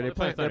the Thunder. Oh, They're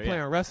Thunder, playing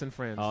yeah. Wrestling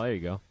Friends. Oh, there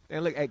you go.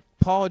 And look,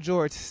 Paul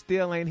George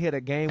still ain't hit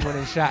a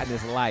game-winning shot in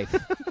his life.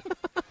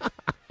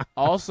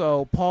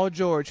 Also, Paul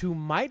George, who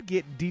might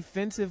get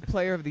Defensive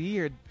Player of the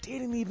Year,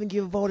 didn't even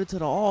get voted to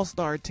the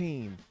All-Star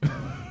team.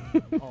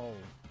 Oh.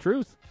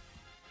 Truth.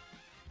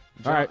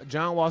 John, All right.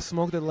 John Wall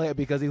smoked the layup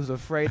because he was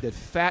afraid that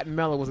Fat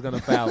Melo was going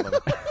to foul him.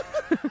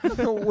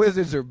 The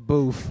Wizards are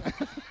boof.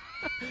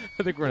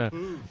 I think we're going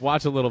to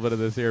watch a little bit of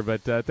this here,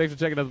 but thanks for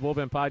checking out the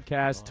Bullpen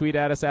Podcast. Tweet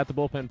at us at the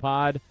Bullpen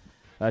Pod.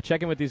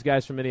 Check in with these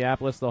guys from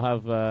Minneapolis. They'll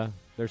have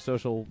their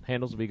social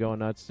handles will be going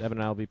nuts. Evan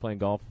and I will be playing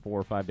golf 4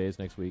 or 5 days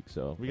next week.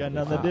 So We got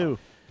nothing to do.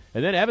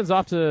 And then Evan's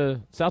off to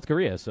South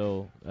Korea,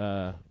 so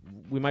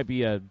we might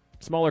be a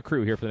smaller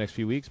crew here for the next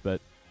few weeks, but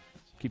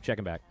keep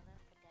checking back.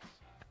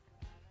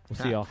 We'll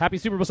see y'all. Happy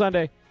Super Bowl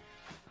Sunday.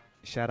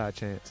 Shout out,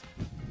 Chance.